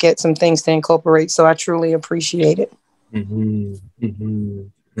kind of look at some things to incorporate. So I truly appreciate it.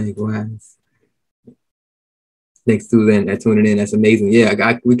 Likewise. Thanks to then tuning in. That's amazing.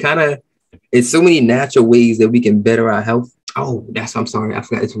 Yeah, we kind of, it's so many natural ways that we can better our health. Oh, I'm sorry, I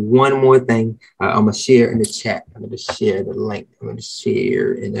forgot. It's one more thing. I'm gonna share in the chat. I'm gonna share the link. I'm gonna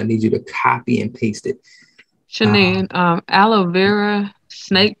share, and I need you to copy and paste it. Shanine, aloe vera,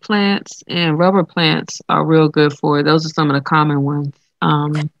 snake plants, and rubber plants are real good for it. Those are some of the common ones.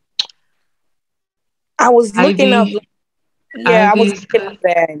 I was looking up. Yeah, I was Ivy's looking at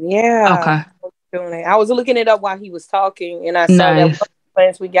that. Yeah. Okay. I was looking it up while he was talking, and I saw that one of the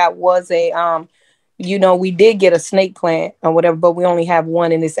plants we got was a you know, we did get a snake plant or whatever, but we only have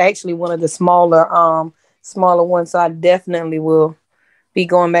one, and it's actually one of the smaller ones. So I definitely will be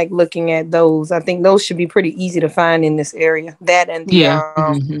going back looking at those. I think those should be pretty easy to find in this area. That and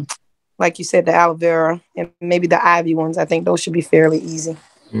the like you said, the aloe vera and maybe the ivy ones. I think those should be fairly easy.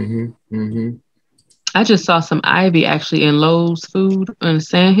 I just saw some ivy actually in Lowe's Food in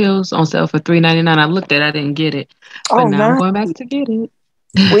Sand Hills on sale for $3.99. I looked at it, I didn't get it, but now I'm going back to get it.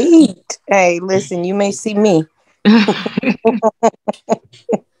 Sweet. Hey, listen, you may see me. How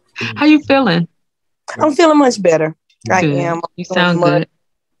you feeling? I'm feeling much better. Good. I am. You sound good.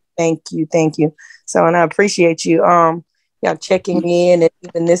 Thank you. So, and I appreciate you, y'all checking in and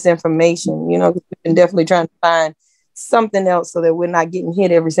even this information. You know, we've been definitely trying to find something else so that we're not getting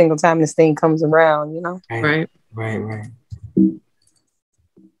hit every single time this thing comes around. You know. Right.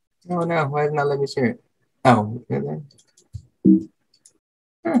 Oh no! Why is it not letting me share it? Oh.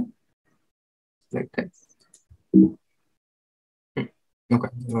 Like text. Okay.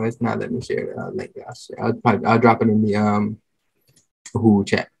 No, it's not letting me share it. I'll drop it in the Who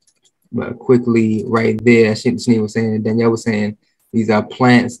chat. But quickly, right there, Shani was saying, Danielle was saying, these are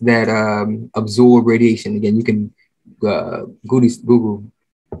plants that absorb radiation. Again, you can Google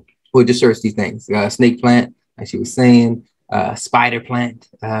or just search these things. Snake plant, like she was saying, spider plant,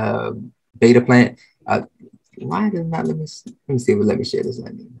 beta plant. Why does it not let me see if it let me share this?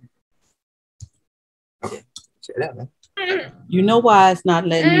 Okay. Check it out, man. You know why it's not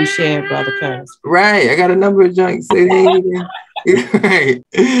letting you share, Brother Curtis. Right. I got a number of junks. Right.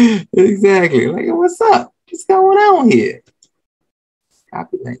 Exactly. Like, what's up? What's going on here?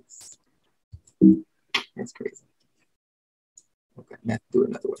 Copy links. That's crazy. Okay, let's do it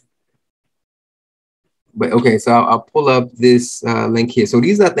another way. But okay, so I'll pull up this link here. So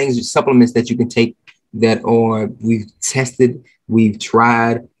these are things, supplements that you can take that are we've tested, we've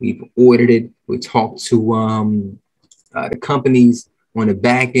tried, we've ordered it, we talked to the companies on the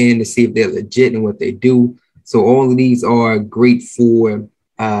back end to see if they're legit and what they do. So all of these are great for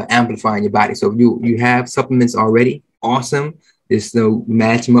amplifying your body. So if you have supplements already, awesome. Just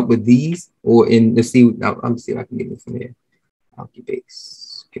match them up with these, or let's see. I'll see if I can get it from here. Alky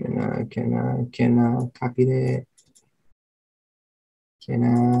base. Can I copy that? Can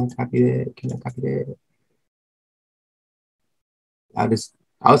I copy that? Can I copy that?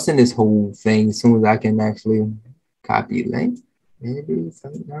 I'll send this whole thing as soon as I can actually copy link. Maybe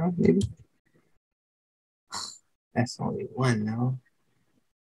something now, maybe. That's only one now.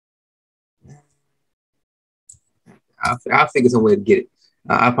 I'll figure some way to get it.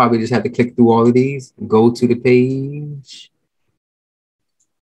 I'll probably just have to click through all of these, go to the page.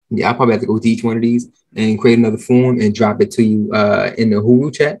 Yeah, I'll probably have to go to each one of these and create another form and drop it to you in the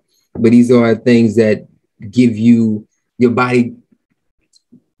Hulu chat. But these are things that give your body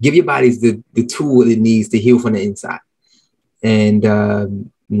the tool it needs to heal from the inside and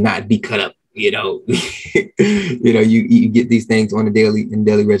not be cut up. You know, you get these things on a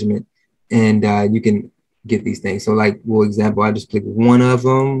daily regimen, and you can get these things. So, like, for example, I just click one of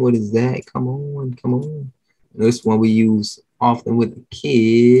them. What is that? Come on. This one we use often with the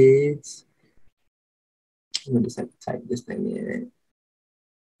kids. I'm gonna just have to type this thing in.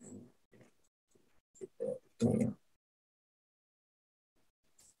 Damn.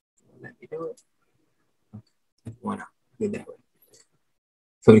 Let me do it. Okay. One out. Get that way.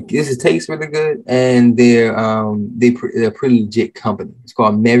 So this tastes really good, and they're a pretty legit company. It's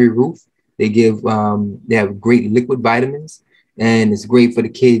called Mary Ruth. They have great liquid vitamins, and it's great for the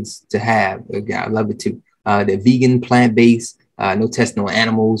kids to have. Again, I love it too. They're vegan, plant-based, no testing on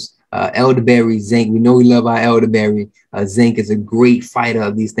animals. Elderberry, zinc. We know we love our elderberry. Zinc is a great fighter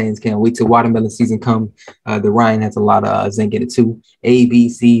of these things. Can't wait till watermelon season come. The Ryan has a lot of zinc in it too. A, B,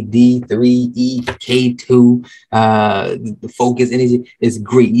 C, D, 3, E, K2. The focus energy is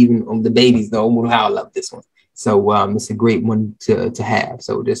great. Even on the babies know how I love this one. So it's a great one to have.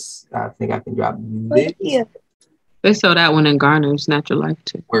 So this, I think I can drop this. Yeah. They sell that one in Garner's Natural Life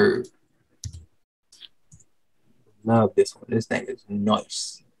too. Word. Love this one. This thing is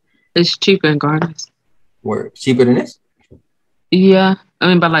nice. It's cheaper in Garner's. Word. Cheaper than this? Yeah. I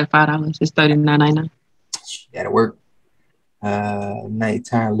mean, by like $5. It's $39.99. That'll work.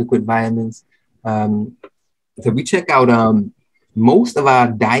 Nighttime liquid vitamins. So we check out most of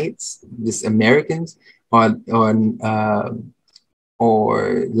our diets, just Americans, are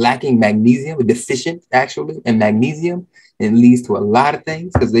lacking magnesium, or deficient actually in magnesium, and it leads to a lot of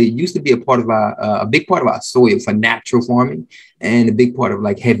things because they used to be a big part of our soil for natural farming, and a big part of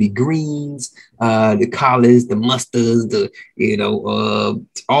like heavy greens, the collards, the mustards,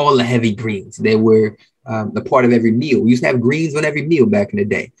 all the heavy greens. They were a part of every meal. We used to have greens on every meal back in the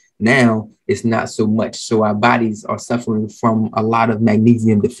day. Now it's not so much. So our bodies are suffering from a lot of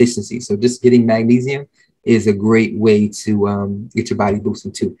magnesium deficiency. So just getting magnesium is a great way to get your body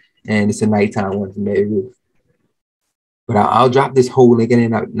boosting too. And it's a nighttime one from Mary Ruth. But I'll drop this whole link in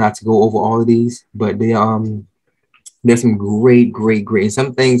there, not to go over all of these, but there's some great. And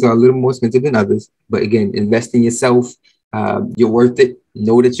some things are a little more expensive than others. But again, invest in yourself. You're worth it.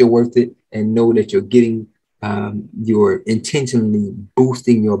 Know that you're worth it, and know that you're getting, you're intentionally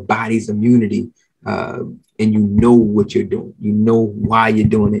boosting your body's immunity. And you know what you're doing. You know why you're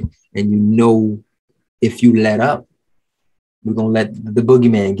doing it. And you know, if you let up, we're going to let the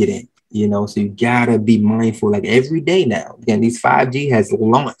boogeyman get in, so you got to be mindful, like every day now. Again, these 5G has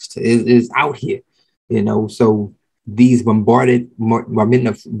launched, is out here, so these bombarding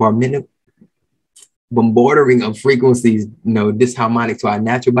of frequencies, disharmonic to our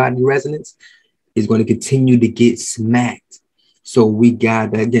natural body resonance is going to continue to get smacked. So we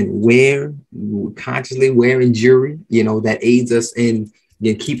got, again, consciously wearing jewelry, that aids us in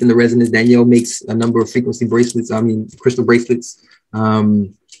keeping the resonance. Danielle makes a number of frequency bracelets, crystal bracelets.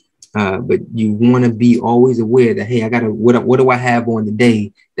 But you want to be always aware that, hey, what do I have on the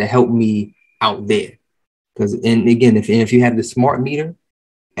day that help me out there? And again, if you have the smart meter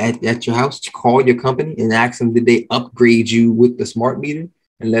at your house, call your company and ask them, did they upgrade you with the smart meter?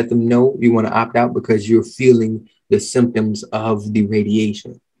 And let them know you want to opt out because you're feeling the symptoms of the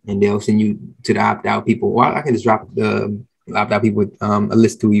radiation. and they'll send you to the opt-out people. Or I can just drop the opt-out people a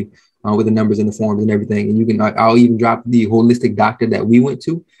list to you with the numbers and the forms and everything. And you can, I'll even drop the holistic doctor that we went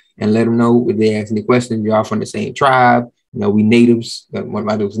to and let them know if they ask any questions. You're all from the same tribe. You know, we natives. One of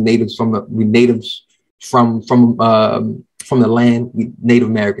my natives from the land. We Native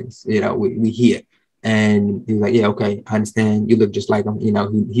Americans. You know, we here. And he's like, yeah, okay, I understand. You look just like him. You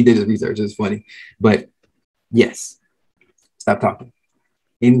know, he did his research. It's funny, but yes. Stop talking.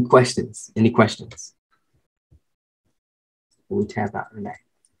 Any questions? Any questions? We tap out in that.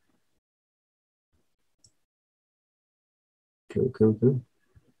 Cool.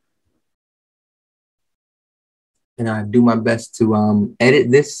 And I do my best to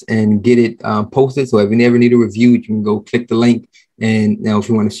edit this and get it posted. So if you never need a review, you can go click the link. And you know, if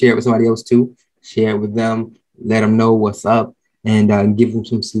you want to share it with somebody else too, share it with them. Let them know what's up and give them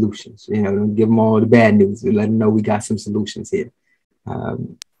some solutions. You know, don't give them all the bad news. Let them know we got some solutions here.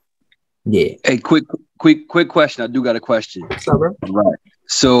 Yeah. Hey, quick question. I do got a question. What's up, bro? Right.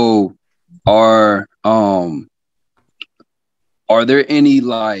 So, are there any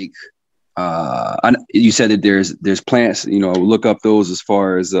like you said that there's plants, you know, look up those as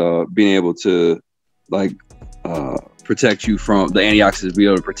far as being able to like protect you from the antioxidants, be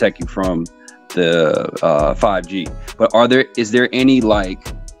able to protect you from the 5G. But is there any like,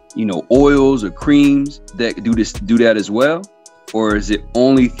 you know, oils or creams that do that as well? Or is it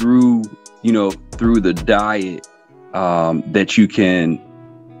only through, you know, through the diet that you can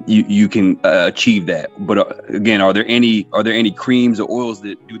achieve that? But again, are there any creams or oils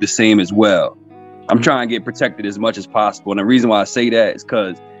that do the same as well? I'm trying to get protected as much as possible. And the reason why I say that is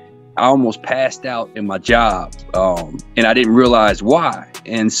because I almost passed out in my job and I didn't realize why.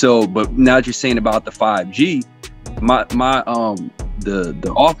 And so, but now that you're saying about the 5G,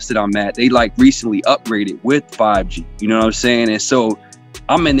 the office that I'm at, they like recently upgraded with 5G, you know what I'm saying? And so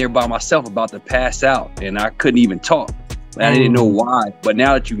I'm in there by myself about to pass out and I couldn't even talk. I didn't know why, but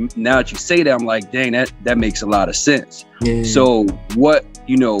now that you say that, I'm like, dang, that makes a lot of sense. Yeah. So what,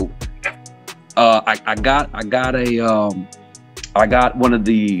 you know, I got one of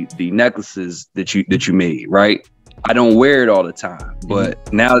the necklaces that you made, right? I don't wear it all the time,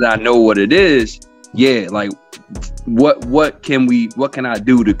 but now that I know what it is, yeah, like what can I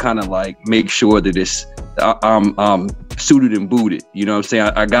do to kind of like make sure that I'm suited and booted? You know what I'm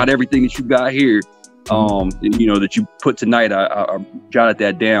saying? I got everything that you got here, you know, that you put tonight. I jotted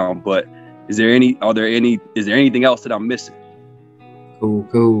that down, but is there anything else that I'm missing?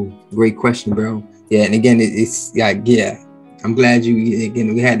 Cool. Great question, bro. Yeah, and again, it's like, yeah, I'm glad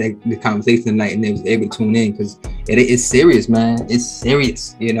we had the conversation tonight and they was able to tune in because it's serious, man. It's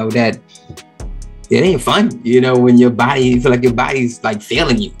serious, you know, that it ain't fun, you know, when you feel like your body's like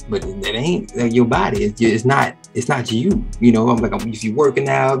failing you, but it ain't like your body. It's not you, you know. I'm like, if you're working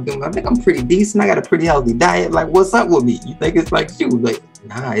out, I think I'm pretty decent. I got a pretty healthy diet. Like, what's up with me? You think it's like you? Like,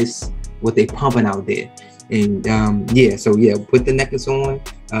 nah, it's what they pumping out there. And yeah, so yeah, put the necklace on.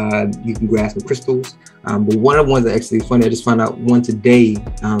 You can grab some crystals. But one of the ones that actually is funny, I just found out one today,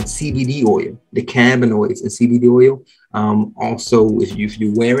 CBD oil, the cannabinoids and CBD oil. Also, if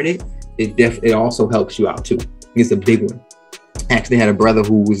you're wearing it, it also helps you out too. It's a big one. I actually had a brother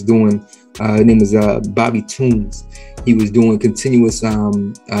who was doing, his name was Bobby Toons. He was doing continuous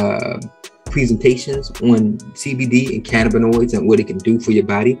presentations on CBD and cannabinoids and what it can do for your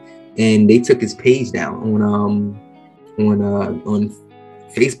body. And they took his page down on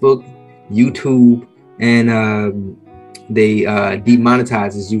Facebook, YouTube, and they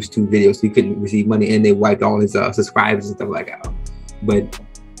demonetized his YouTube videos so he couldn't receive money, and they wiped all his subscribers and stuff like that. But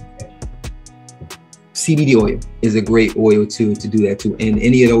CBD oil is a great oil to do that too. And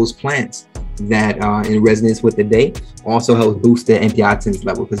any of those that are in resonance with the day also helps boost the antioxidants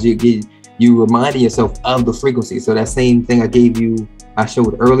level, because you reminding yourself of the frequency. So that same thing I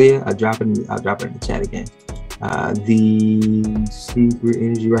showed earlier, I'll drop it in the chat again. The secret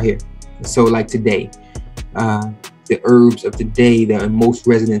energy right here. So like today, the herbs of today that are most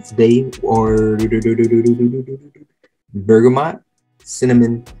resonant today are bergamot,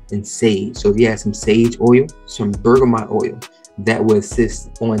 cinnamon, and sage. So if you have some sage oil, some bergamot oil, that will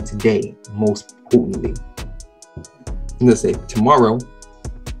assist on today most potently. Let's say tomorrow,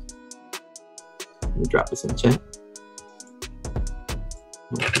 let me drop this in the chat.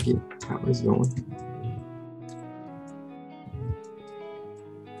 Don't forget how it's going.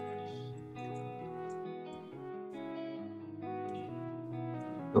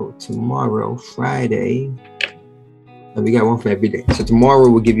 So tomorrow, Friday, and we got one for every day. So tomorrow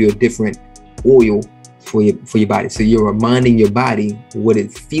we'll give you a different oil for your body. So you're reminding your body what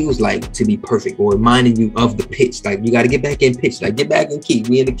it feels like to be perfect, or reminding you of the pitch. Like, you got to get back in pitch, like get back in key.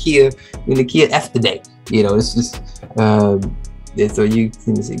 We in the key of F today. You know, it's just yeah, so you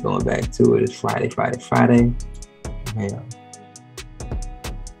can see, going back to it, it's Friday. Yeah.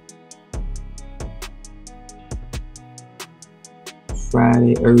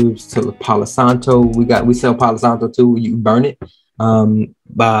 Friday herbs to Palo Santo. We sell Palo Santo too. You burn it.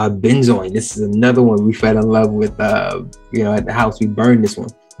 By benzoin. This is another one we fell in love with. You know, at the house we burned this one.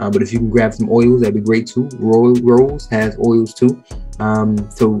 But if you can grab some oils, that'd be great too. Rose has oils too.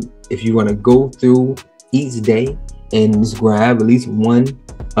 So if you want to go through each day and just grab at least one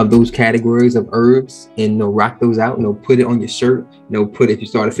of those categories of herbs and rock those out, put it on your shirt, if you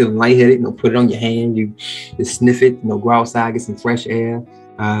started feeling lightheaded, put it on your hand, you just sniff it, go outside, get some fresh air,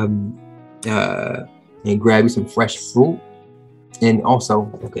 and grab you some fresh fruit. And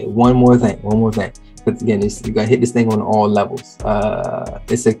also, okay, one more thing, but again, you gotta hit this thing on all levels.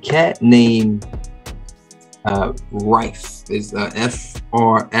 It's a cat named Rife. It's Rife.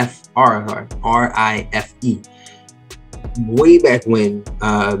 Way back when,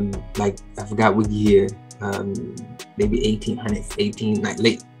 like, I forgot what year, maybe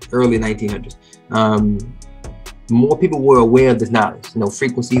 1800s, early 1900s. More people were aware of this knowledge,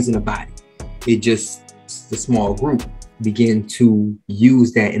 frequencies in the body. It just, the small group begin to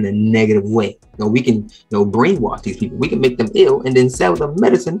use that in a negative way. We can, brainwash these people. We can make them ill and then sell them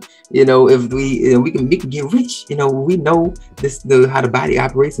medicine. If we can get rich. We know this, how the body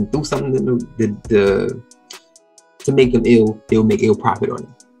operates, and through something to make them ill, they'll make ill profit on it.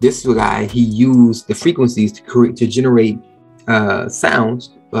 This guy, he used the frequencies to generate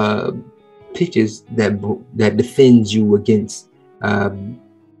sounds, pitches that defends you against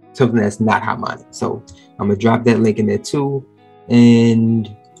something that's not harmonic. So I'm gonna drop that link in there too, and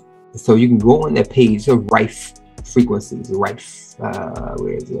so you can go on that page of Rife frequencies. Rife,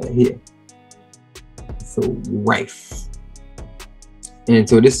 where is it? Here. So Rife, and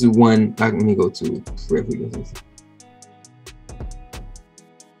so this is one. Let me go to frequencies.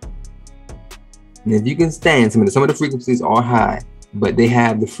 And if you can stand, some of the frequencies are high, but they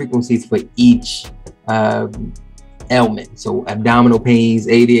have the frequencies for each ailment. So abdominal pains,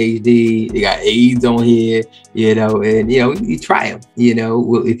 ADHD, they got AIDS on here, and you try them.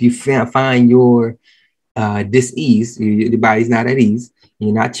 If you find your dis-ease, your body's not at ease,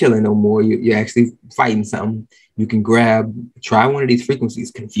 you're not chilling no more, you're actually fighting something, you can try one of these frequencies,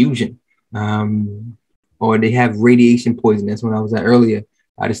 confusion, or they have radiation poison. That's when I was at earlier.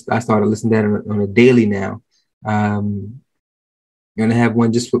 I started listening to that on a daily now. I'm gonna have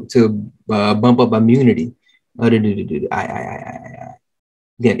one just to bump up immunity. Again,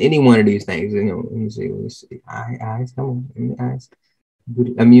 any one of these things, let me see. Eyes, come on, eyes.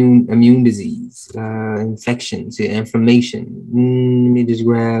 Immune disease, infections, inflammation. Let me just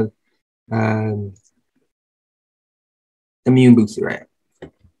grab immune booster, right?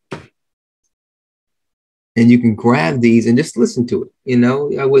 And you can grab these and just listen to it.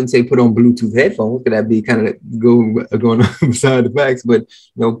 I wouldn't say put on Bluetooth headphones, because that'd be kind of going beside the facts. But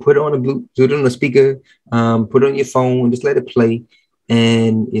put it on put it on a speaker, put it on your phone, just let it play.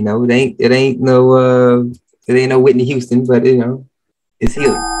 And it ain't no Whitney Houston, but it's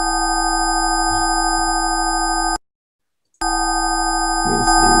healing.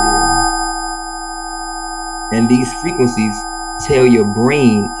 And these frequencies tell your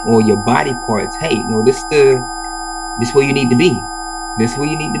brain or your body parts, hey, this where you need to be. This is where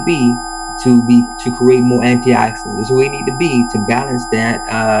you need to be to create more antioxidants. This is where you need to be to balance that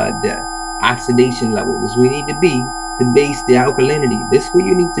the oxidation level. This is where you need to be to base the alkalinity. This is where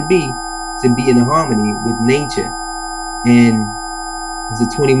you need to be in harmony with nature. And it's a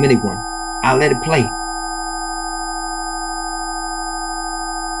 20-minute one. I'll let it play.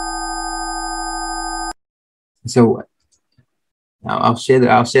 So I'll share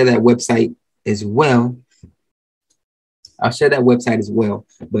that website as well.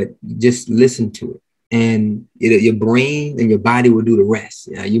 But just listen to it, and your brain and your body will do the rest.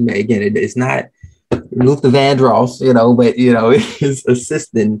 It's not Luther Vandross, but it's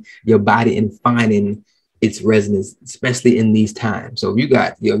assisting your body in finding its resonance, especially in these times. So if you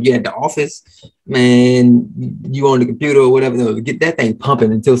got, you're at the office, man, you on the computer or whatever, get that thing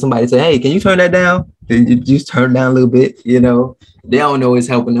pumping until somebody say, hey, can you turn that down? You just turn it down a little bit, they don't know it's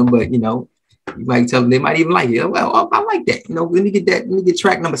helping them, but you might tell them, they might even like it. Well, I like that. Let me get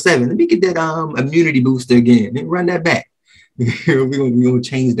track number 7. Let me get that immunity booster again. Let me run that back. We're gonna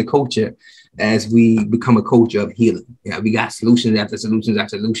change the culture as we become a culture of healing. We got solutions after solutions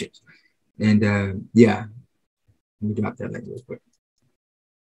after solutions. And let me drop that link real quick.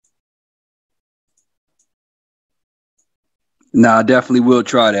 Nah, I definitely will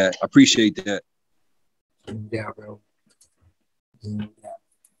try that. I appreciate that. Yeah, bro.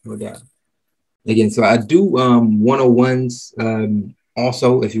 No doubt. Again, so I do 101s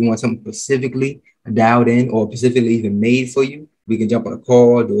also. If you want something specifically dialed in or specifically even made for you, we can jump on a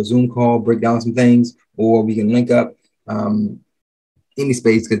call, do a Zoom call, break down some things, or we can link up any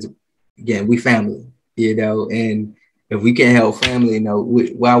space, because again, we family, you know, and if we can't help family, you know,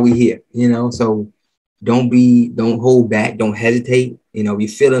 why are we here, you know? So don't hold back, don't hesitate. You know, if you're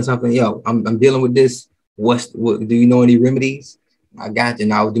feeling something, yo, I'm dealing with this. What do you know any remedies? I got you,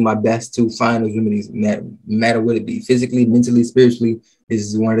 and I'll do my best to find those remedies, no matter what it be, physically, mentally, spiritually. This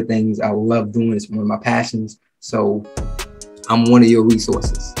is one of the things I love doing. It's one of my passions. So I'm one of your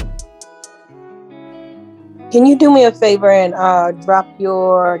resources. Can you do me a favor and drop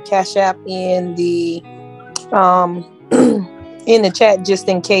your Cash App in the in the chat, just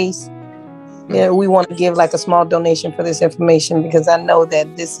in case we want to give like a small donation for this information, because I know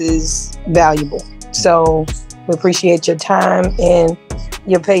that this is valuable. So we appreciate your time and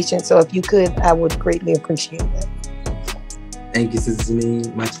your patience. So if you could, I would greatly appreciate that. Thank you, Sister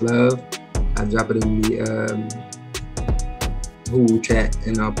Janine. Much love. I'll drop it in the Hulu chat,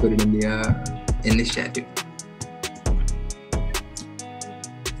 and I'll put it in this chat too.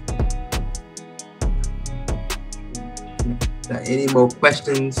 Any more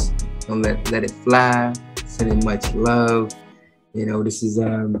questions? Don't let it fly. Sending much love. You know, this is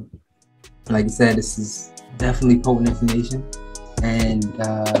like I said, this is definitely potent information, and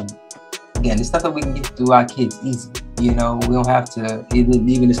again, it's stuff that we can get through our kids easy. You know, we don't have to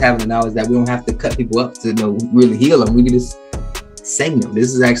even just having the knowledge that we don't have to cut people up to really heal them. We can just sing them.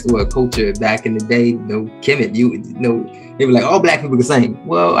 This is actually what culture back in the day. Kemet, they were like, all black people can sing.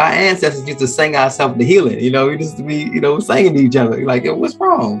 Well, our ancestors used to sing ourselves to healing. You know, we just be singing to each other. Like, yo, what's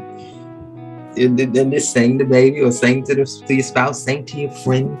wrong? And just sing to baby, or sing to your spouse, sing to your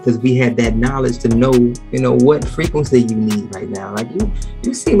friend, because we had that knowledge to know, what frequency you need right now. Like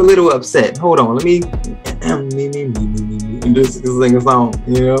you seem a little upset. Hold on, let me and just sing a song,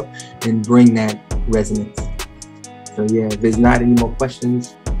 and bring that resonance. So yeah, if there's not any more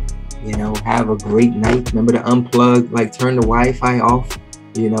questions, have a great night. Remember to unplug, like turn the Wi-Fi off.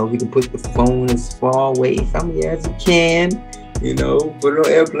 You can put the phone as far away from you as you can. Put it on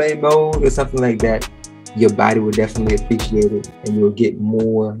airplane mode or something like that. Your body will definitely appreciate it, and you'll get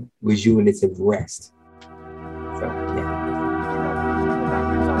more rejuvenative rest. So yeah.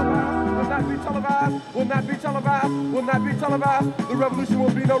 Will not be televised. Will not be televised. The revolution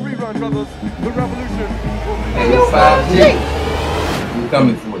will be no rerun, brothers. The revolution will be no rerun. Hey, 5G. We're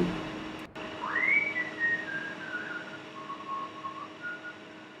coming for you.